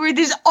observatory.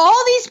 There's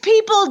all these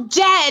people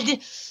dead,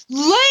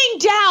 laying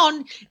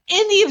down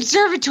in the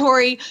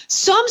observatory.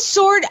 Some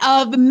sort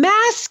of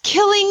mass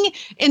killing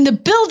in the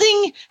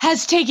building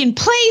has taken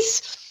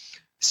place.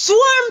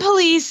 Swarm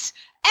police.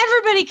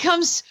 Everybody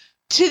comes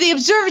to the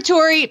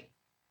observatory."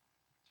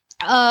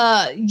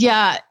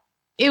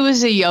 It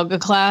was a yoga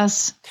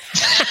class.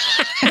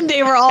 And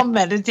they were all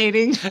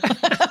meditating.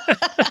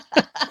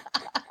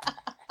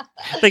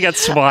 They got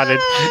swatted.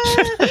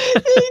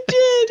 They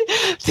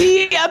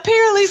did.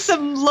 Apparently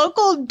some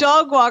local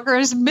dog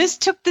walkers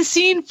mistook the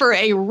scene for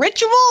a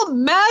ritual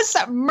mass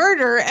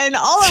murder, and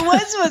all it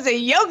was a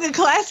yoga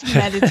class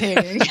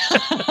meditating.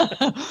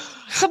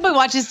 Somebody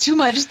watches too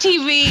much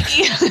TV.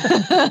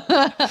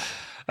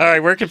 All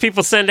right, where can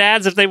people send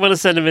ads if they want to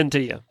send them in to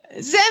you?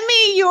 Send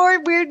me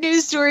your weird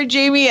news story,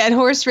 Jamie, at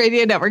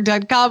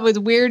horseradionetwork.com with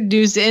weird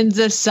news in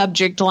the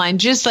subject line.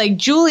 Just like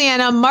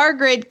Juliana,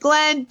 Margaret,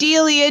 Glenn,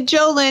 Delia,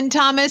 Jolyn,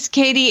 Thomas,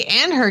 Katie,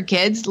 and her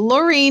kids,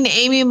 Laureen,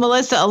 Amy,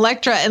 Melissa,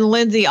 Electra, and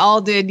Lindsay all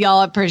did.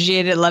 Y'all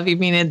appreciate it. Love you,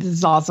 mean it. This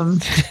is awesome.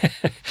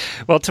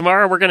 Well,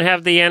 tomorrow we're going to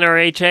have the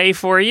NRHA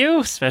for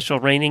you, special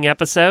raining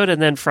episode.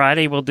 And then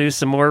Friday we'll do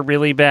some more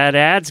really bad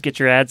ads. Get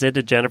your ads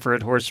into Jennifer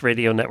at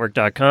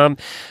horseradionetwork.com.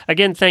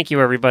 Again, thank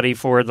you, everybody,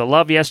 for the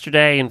love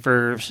yesterday and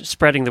for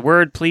spreading the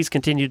word. Please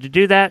continue to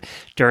do that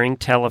during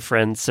Tell a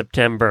Friend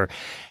September.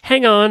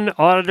 Hang on,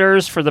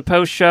 auditors, for the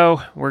post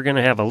show. We're going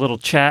to have a little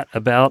chat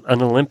about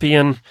an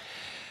Olympian.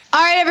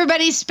 All right,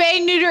 everybody,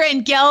 spay, neuter,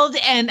 and geld,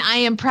 and I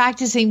am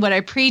practicing what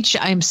I preach.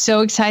 I'm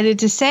so excited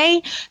to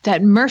say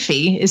that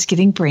Murphy is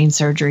getting brain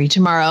surgery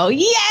tomorrow.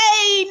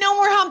 Yay! No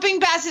more humping,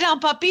 pass it on,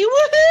 puppy.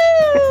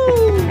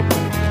 Woohoo!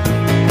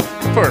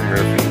 Poor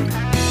Murphy.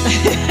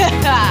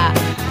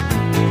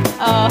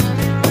 Oh,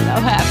 so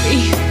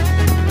happy.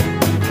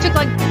 Took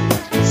like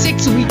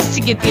 6 weeks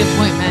to get the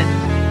appointment.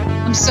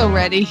 I'm so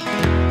ready.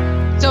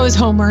 So is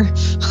Homer.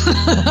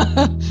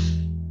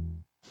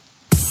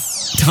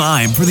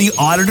 Time for the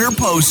Auditor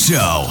Post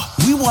Show.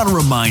 We want to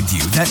remind you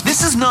that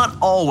this is not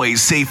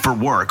always safe for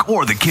work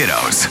or the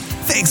kiddos.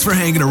 Thanks for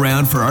hanging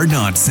around for our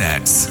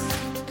nonsense.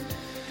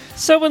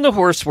 So in the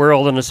horse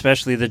world, and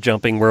especially the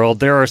jumping world,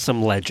 there are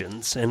some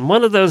legends. And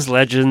one of those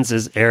legends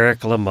is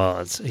Eric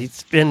Lamaze.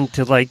 He's been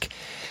to like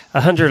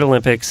 100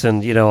 Olympics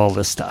and, all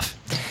this stuff.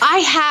 I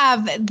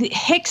have,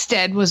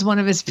 Hickstead was one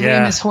of his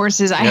famous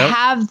horses. I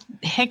have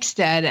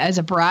Hickstead as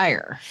a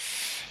Breyer.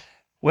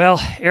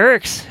 Well,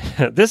 Eric's,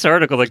 this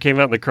article that came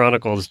out in the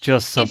Chronicle is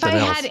just something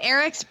else. If I had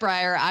Eric's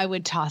Breyer, I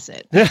would toss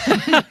it.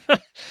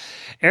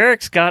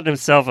 Eric's gotten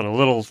himself in a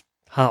little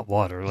hot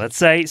water, let's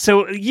say.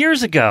 So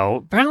years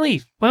ago, probably,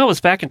 it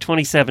was back in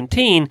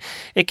 2017,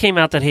 it came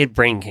out that he had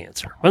brain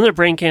cancer. Wasn't it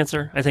brain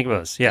cancer? I think it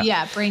was, yeah.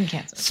 Yeah, brain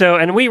cancer. So,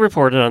 and we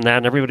reported on that,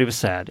 and everybody was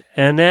sad.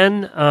 And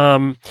then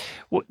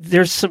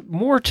there's some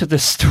more to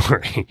this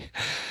story.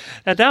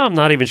 And now I'm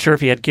not even sure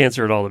if he had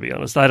cancer at all, to be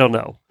honest. I don't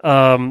know.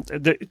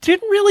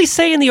 Didn't really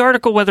say in the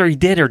article whether he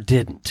did or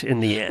didn't in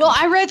the end. Well,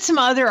 I read some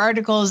other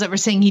articles that were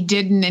saying he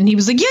didn't, and he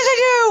was like, yes,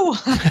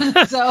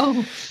 I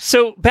do.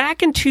 So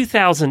back in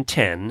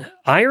 2010,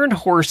 Iron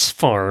Horse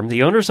Farm,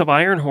 the owners of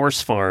Iron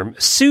Horse Farm,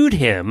 sued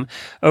him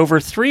over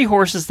 3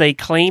 horses they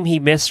claim he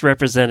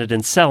misrepresented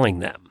in selling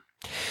them.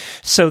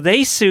 So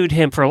they sued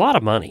him for a lot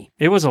of money.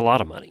 It was a lot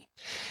of money.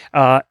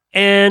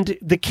 And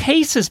the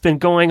case has been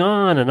going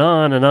on and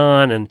on and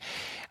on. And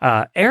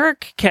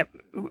Eric kept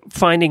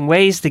finding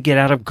ways to get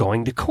out of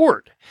going to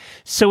court.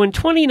 So in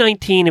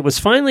 2019, it was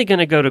finally going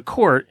to go to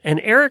court, and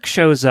Eric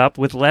shows up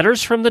with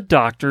letters from the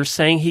doctor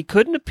saying he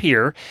couldn't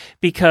appear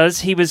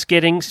because he was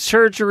getting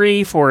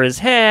surgery for his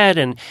head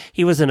and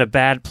he was in a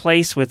bad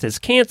place with his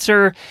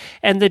cancer,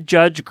 and the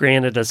judge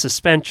granted a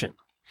suspension.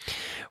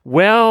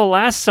 Well,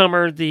 last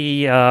summer,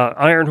 the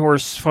Iron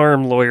Horse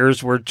Farm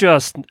lawyers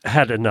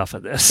had enough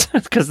of this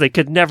because they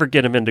could never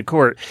get him into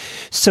court.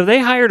 So they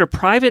hired a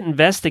private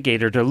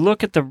investigator to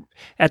look at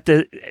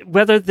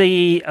whether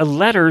the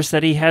letters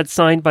that he had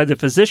signed by the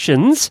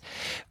physicians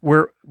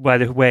were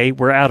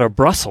out of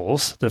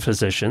Brussels, the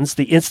physicians,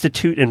 the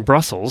institute in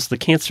Brussels, the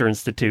Cancer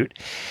Institute.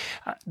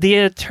 The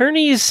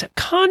attorneys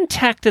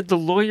contacted the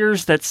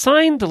lawyers that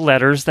signed the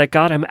letters that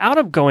got him out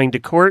of going to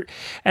court,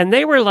 and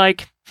they were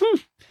like,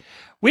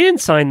 we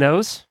didn't sign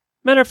those.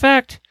 Matter of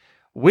fact,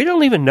 we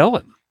don't even know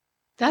him.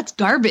 That's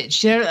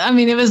garbage. I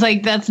mean, it was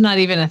like, that's not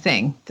even a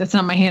thing. That's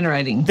not my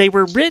handwriting. They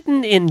were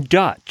written in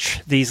Dutch,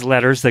 these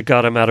letters that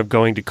got him out of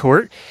going to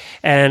court,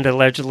 and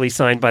allegedly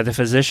signed by the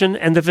physician.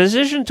 And the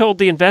physician told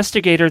the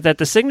investigator that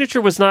the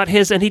signature was not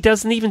his, and he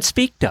doesn't even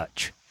speak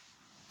Dutch.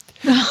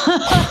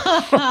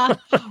 What?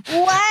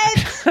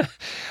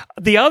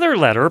 The other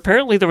letter,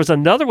 apparently there was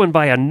another one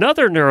by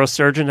another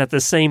neurosurgeon at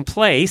the same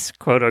place,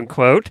 quote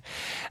unquote,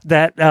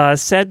 that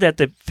said that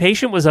the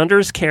patient was under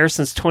his care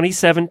since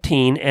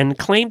 2017 and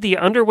claimed he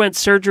underwent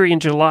surgery in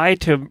July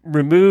to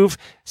remove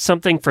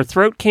something for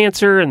throat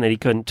cancer and that he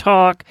couldn't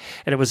talk,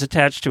 and it was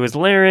attached to his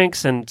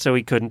larynx, and so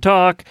he couldn't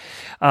talk.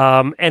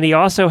 And he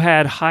also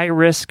had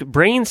high-risk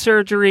brain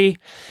surgery.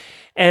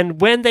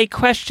 And when they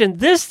questioned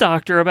this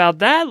doctor about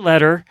that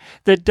letter,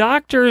 the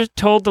doctor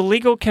told the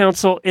legal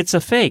counsel, it's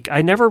a fake.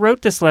 I never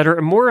wrote this letter,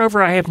 and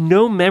moreover, I have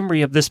no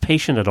memory of this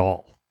patient at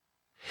all.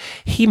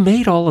 He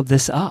made all of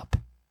this up.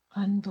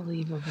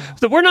 Unbelievable.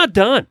 So we're not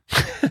done.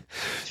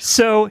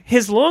 So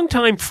his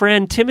longtime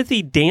friend,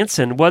 Timothy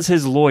Danson, was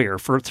his lawyer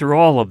through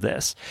all of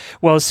this.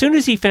 Well, as soon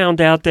as he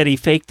found out that he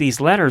faked these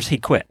letters, he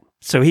quit.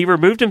 So he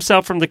removed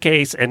himself from the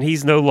case, and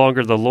he's no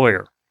longer the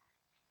lawyer.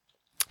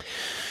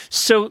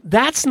 So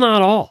that's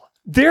not all.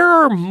 There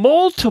are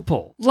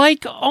multiple,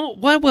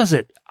 what was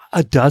it?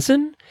 A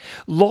dozen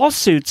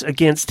lawsuits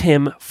against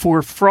him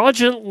for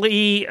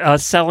fraudulently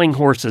selling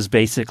horses,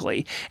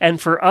 basically,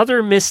 and for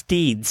other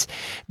misdeeds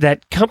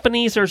that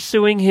companies are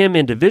suing him,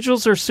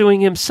 individuals are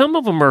suing him. Some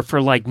of them are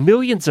for like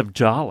millions of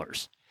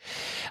dollars.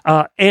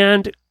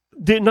 And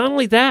not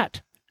only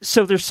that,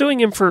 so they're suing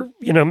him for,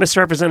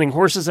 misrepresenting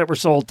horses that were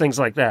sold, things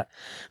like that.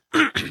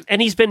 And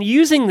he's been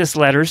using these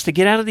letters to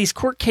get out of these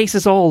court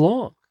cases all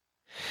along.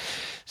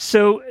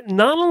 So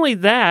not only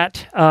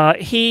that,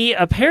 he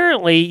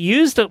apparently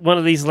used one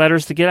of these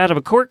letters to get out of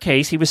a court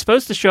case. He was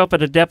supposed to show up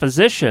at a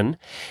deposition,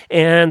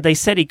 and they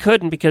said he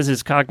couldn't because he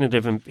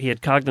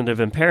had cognitive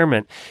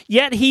impairment.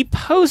 Yet he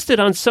posted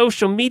on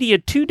social media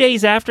 2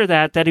 days after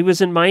that he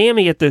was in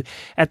Miami at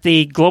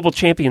the Global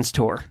Champions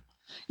Tour.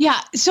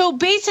 Yeah. So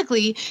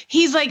basically,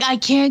 he's like, I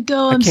can't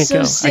go. I'm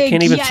so sick. I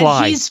can't even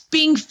fly. He's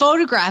being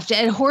photographed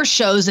at horse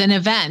shows and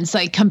events,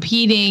 like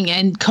competing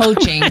and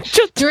coaching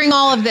during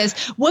all of this.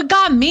 What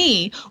got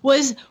me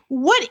was,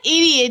 what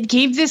idiot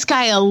gave this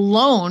guy a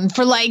loan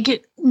for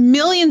like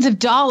millions of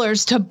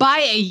dollars to buy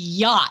a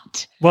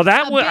yacht? Well,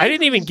 I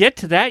didn't even get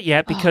to that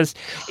yet because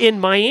in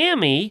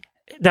Miami,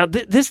 now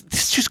this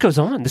just goes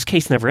on. This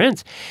case never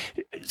ends.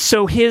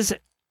 So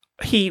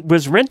he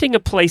was renting a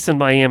place in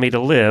Miami to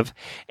live,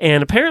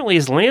 and apparently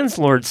his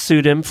landlord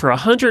sued him for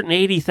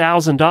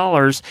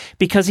 $180,000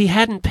 because he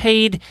hadn't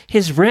paid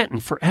his rent in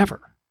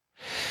forever.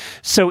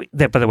 So,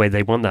 by the way,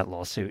 they won that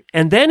lawsuit.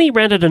 And then he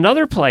rented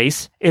another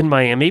place in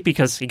Miami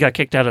because he got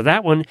kicked out of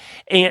that one,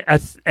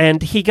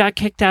 and he got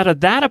kicked out of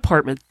that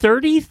apartment,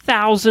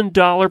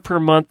 $30,000 per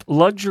month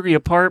luxury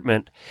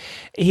apartment.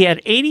 He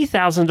had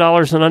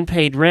 $80,000 in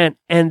unpaid rent,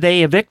 and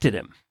they evicted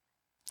him.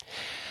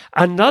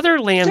 Another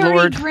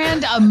landlord,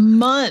 $30,000 a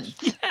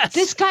month. Yes.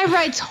 This guy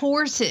rides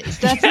horses.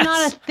 That's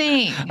not a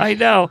thing. I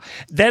know.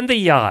 Then the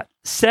yacht,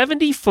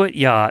 70-foot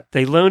yacht.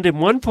 They loaned him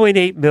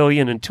 $1.8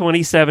 million in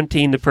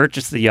 2017 to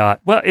purchase the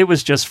yacht. Well, it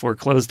was just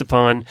foreclosed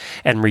upon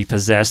and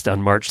repossessed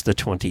on March the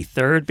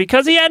 23rd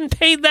because he hadn't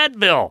paid that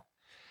bill.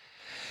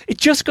 It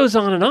just goes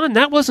on and on.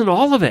 That wasn't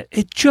all of it.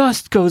 It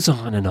just goes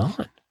on and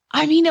on.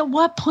 I mean, at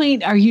what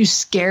point are you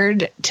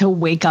scared to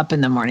wake up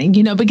in the morning?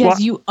 Because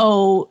you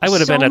owe. I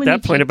would have been at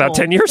that point about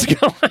 10 years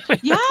ago.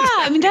 Yeah.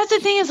 I mean, that's the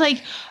thing is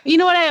like, you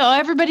know what? I owe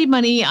everybody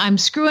money. I'm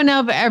screwing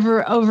up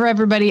over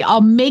everybody.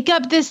 I'll make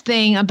up this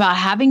thing about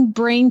having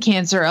brain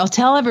cancer. I'll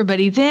tell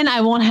everybody. Then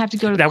I won't have to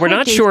go to the Now, we're court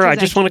not case sure. I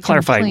just want to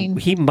clarify. complain.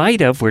 He might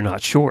have. We're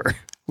not sure.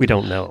 We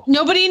don't know.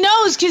 Nobody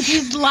knows because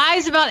he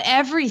lies about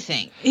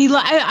everything.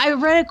 I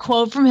read a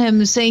quote from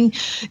him saying,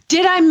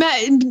 "Did I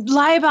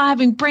lie about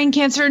having brain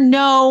cancer?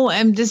 No."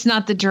 And this is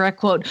not the direct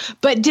quote,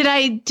 but did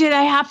I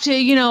have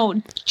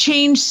to,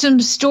 change some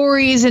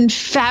stories and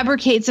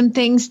fabricate some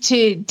things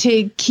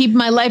to keep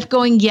my life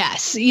going?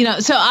 Yes.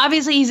 So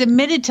obviously he's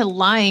admitted to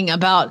lying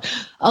about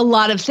a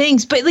lot of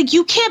things, but like,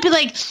 you can't be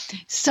like,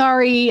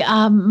 sorry,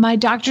 my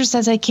doctor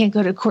says I can't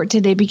go to court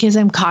today because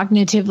I'm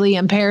cognitively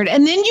impaired.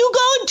 And then you go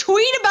and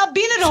tweet about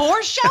being at a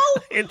horse show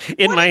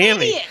in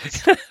Miami.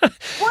 What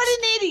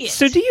an idiot.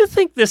 So do you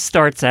think this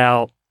starts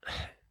out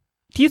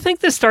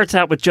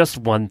with just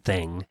one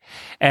thing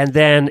and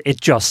then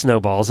it just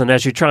snowballs? And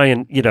as you try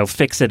and,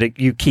 fix it,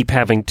 you keep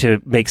having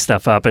to make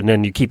stuff up, and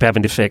then you keep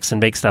having to fix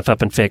and make stuff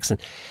up and fix.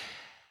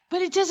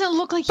 But it doesn't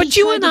look like But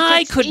you and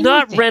I could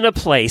not rent a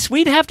place.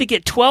 We'd have to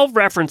get 12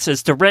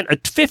 references to rent a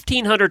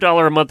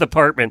 $1,500 a month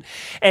apartment.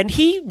 And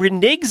he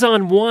reneges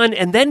on one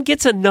and then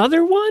gets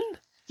another one?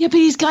 Yeah, but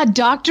he's got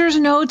doctor's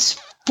notes,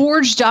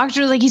 forged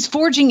doctor. Like, he's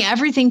forging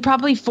everything,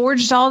 probably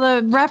forged all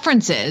the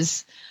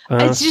references.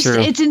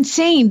 It's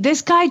insane.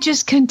 This guy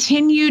just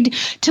continued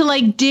to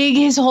like dig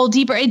his hole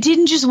deeper. It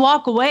didn't just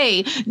walk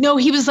away. No,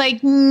 he was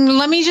like,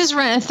 let me just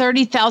rent a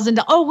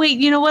 $30,000. Oh, wait,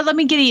 you know what? Let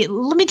me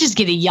just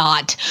get a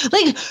yacht.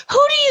 Like,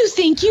 who do you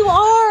think you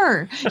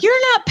are?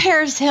 You're not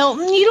Paris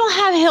Hilton. You don't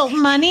have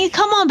Hilton money.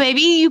 Come on,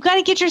 baby. You got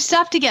to get your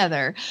stuff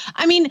together.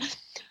 I mean,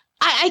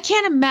 I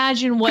can't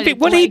imagine what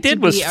he did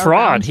was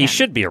fraud. He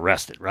should be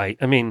arrested, right?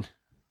 I mean,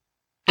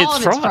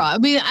 it's fraud. I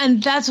mean,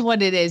 and that's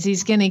what it is.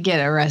 He's going to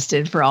get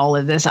arrested for all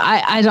of this.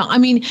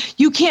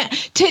 You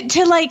can't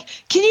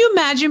can you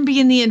imagine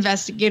being the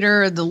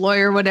investigator or the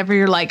lawyer, whatever?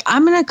 You're like,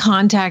 I'm going to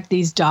contact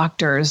these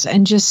doctors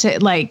and just say,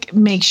 like,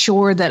 make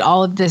sure that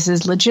all of this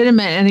is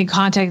legitimate. And he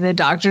contacted the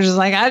doctors, is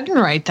like, I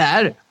didn't write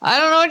that. I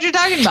don't know what you're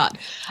talking about.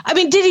 I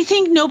mean, did he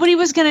think nobody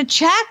was going to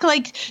check?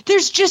 Like,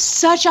 there's just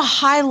such a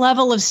high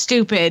level of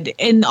stupid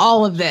in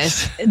all of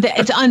this that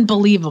it's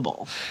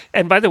unbelievable.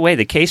 And by the way,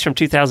 the case from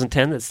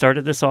 2010 that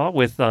started this all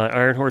with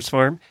Iron Horse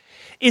Farm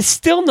is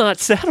still not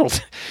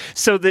settled.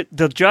 So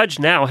the judge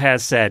now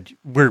has said,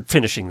 we're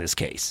finishing this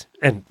case.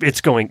 And it's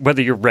going,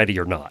 whether you're ready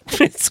or not,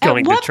 it's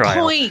going to trial. At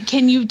what point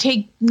can you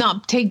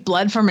not take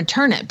blood from a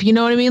turnip? You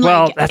know what I mean?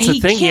 Well, that's the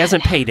thing. He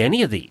hasn't paid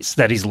any of these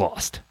that he's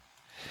lost.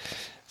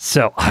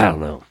 So I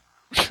don't know.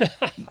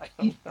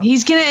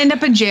 He's going to end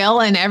up in jail,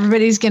 and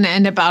everybody's going to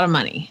end up out of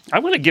money. I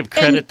want to give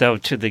credit though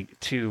to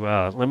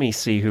let me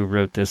see who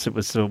wrote this. It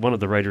was one of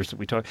the writers that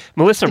we talked.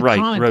 Melissa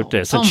Wright wrote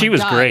this, and she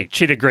was great.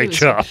 She did a great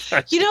job.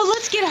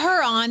 Let's get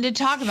her on to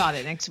talk about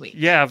it next week.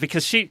 Yeah,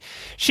 because she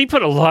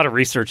put a lot of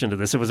research into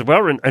this. It was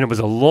well written, and it was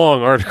a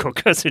long article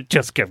because it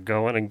just kept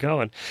going and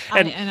going.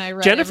 And I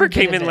read Jennifer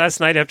came in last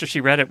night after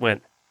she read it.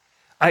 Went,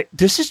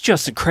 this is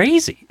just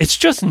crazy. It's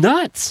just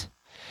nuts.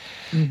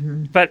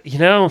 Mm-hmm. But,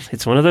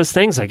 it's one of those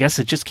things. I guess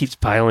it just keeps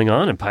piling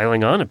on and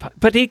piling on.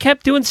 But he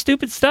kept doing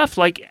stupid stuff,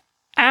 like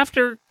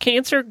after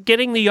cancer,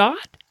 getting the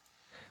yacht.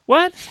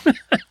 What?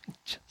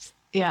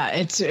 Yeah,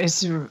 it's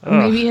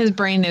maybe his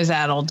brain is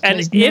addled.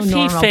 And if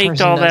he faked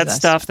all that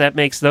stuff, that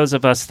makes those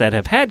of us that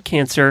have had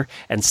cancer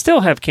and still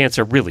have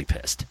cancer really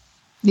pissed.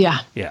 Yeah.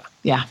 Yeah.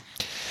 Yeah.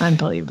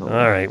 Unbelievable.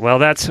 All right. Well,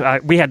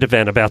 we had to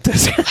vent about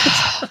this.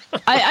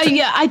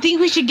 I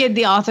think we should get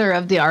the author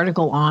of the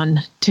article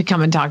on to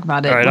come and talk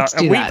about it. All right, Let's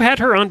do we've that. had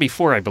her on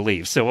before, I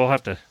believe, so we'll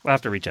have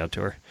to reach out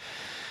to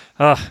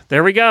her.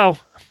 There we go.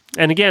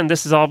 And again,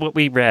 this is all what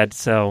we read,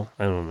 so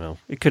I don't know.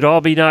 It could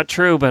all be not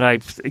true,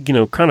 but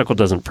Chronicle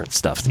doesn't print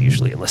stuff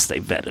usually unless they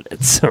vetted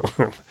it, so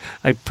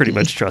I pretty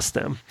much trust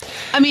them.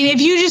 I mean, if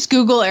you just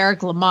Google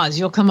Eric Lamaze,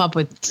 you'll come up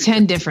with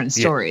 10 different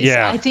stories.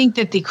 Yeah. I think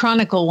that the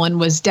Chronicle one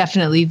was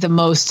definitely the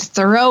most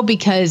thorough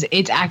because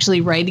it's actually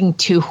writing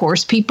to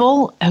horse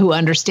people who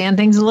understand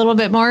things a little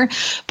bit more.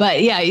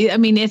 But yeah, I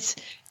mean, it's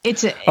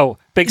a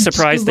big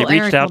surprise! They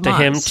reached out to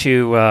him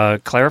to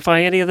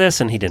clarify any of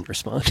this, and he didn't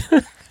respond.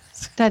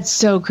 That's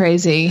so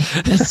crazy.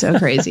 That's so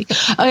crazy.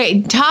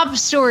 Okay, top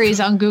stories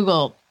on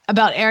Google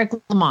about Eric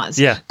Lamaze.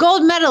 Yeah.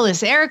 Gold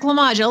medalist Eric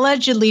Lamaze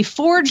allegedly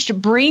forged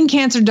brain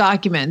cancer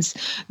documents.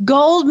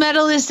 Gold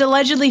medalist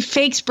allegedly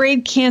fakes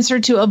brain cancer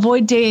to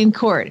avoid day in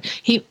court.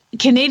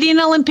 Canadian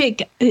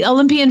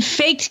Olympian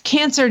faked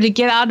cancer to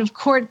get out of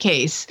court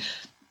case.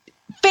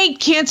 Faked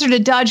cancer to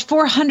dodge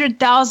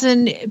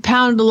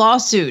 £400,000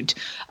 lawsuit.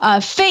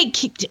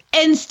 Fake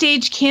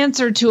end-stage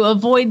cancer to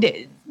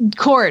avoid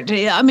court.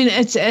 I mean,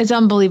 it's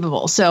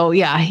unbelievable. So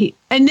yeah,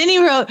 and then he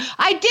wrote,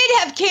 "I did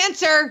have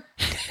cancer."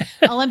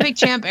 Olympic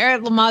champ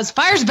Eric Lamaze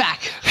fires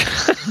back.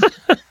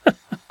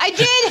 I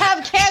did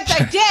have cancer.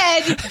 I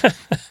did.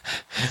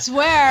 I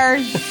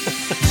swear.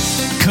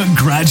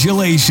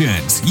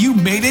 Congratulations. You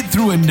made it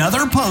through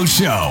another post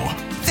show.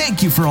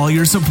 Thank you for all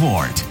your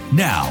support.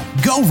 Now,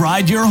 go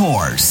ride your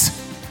horse.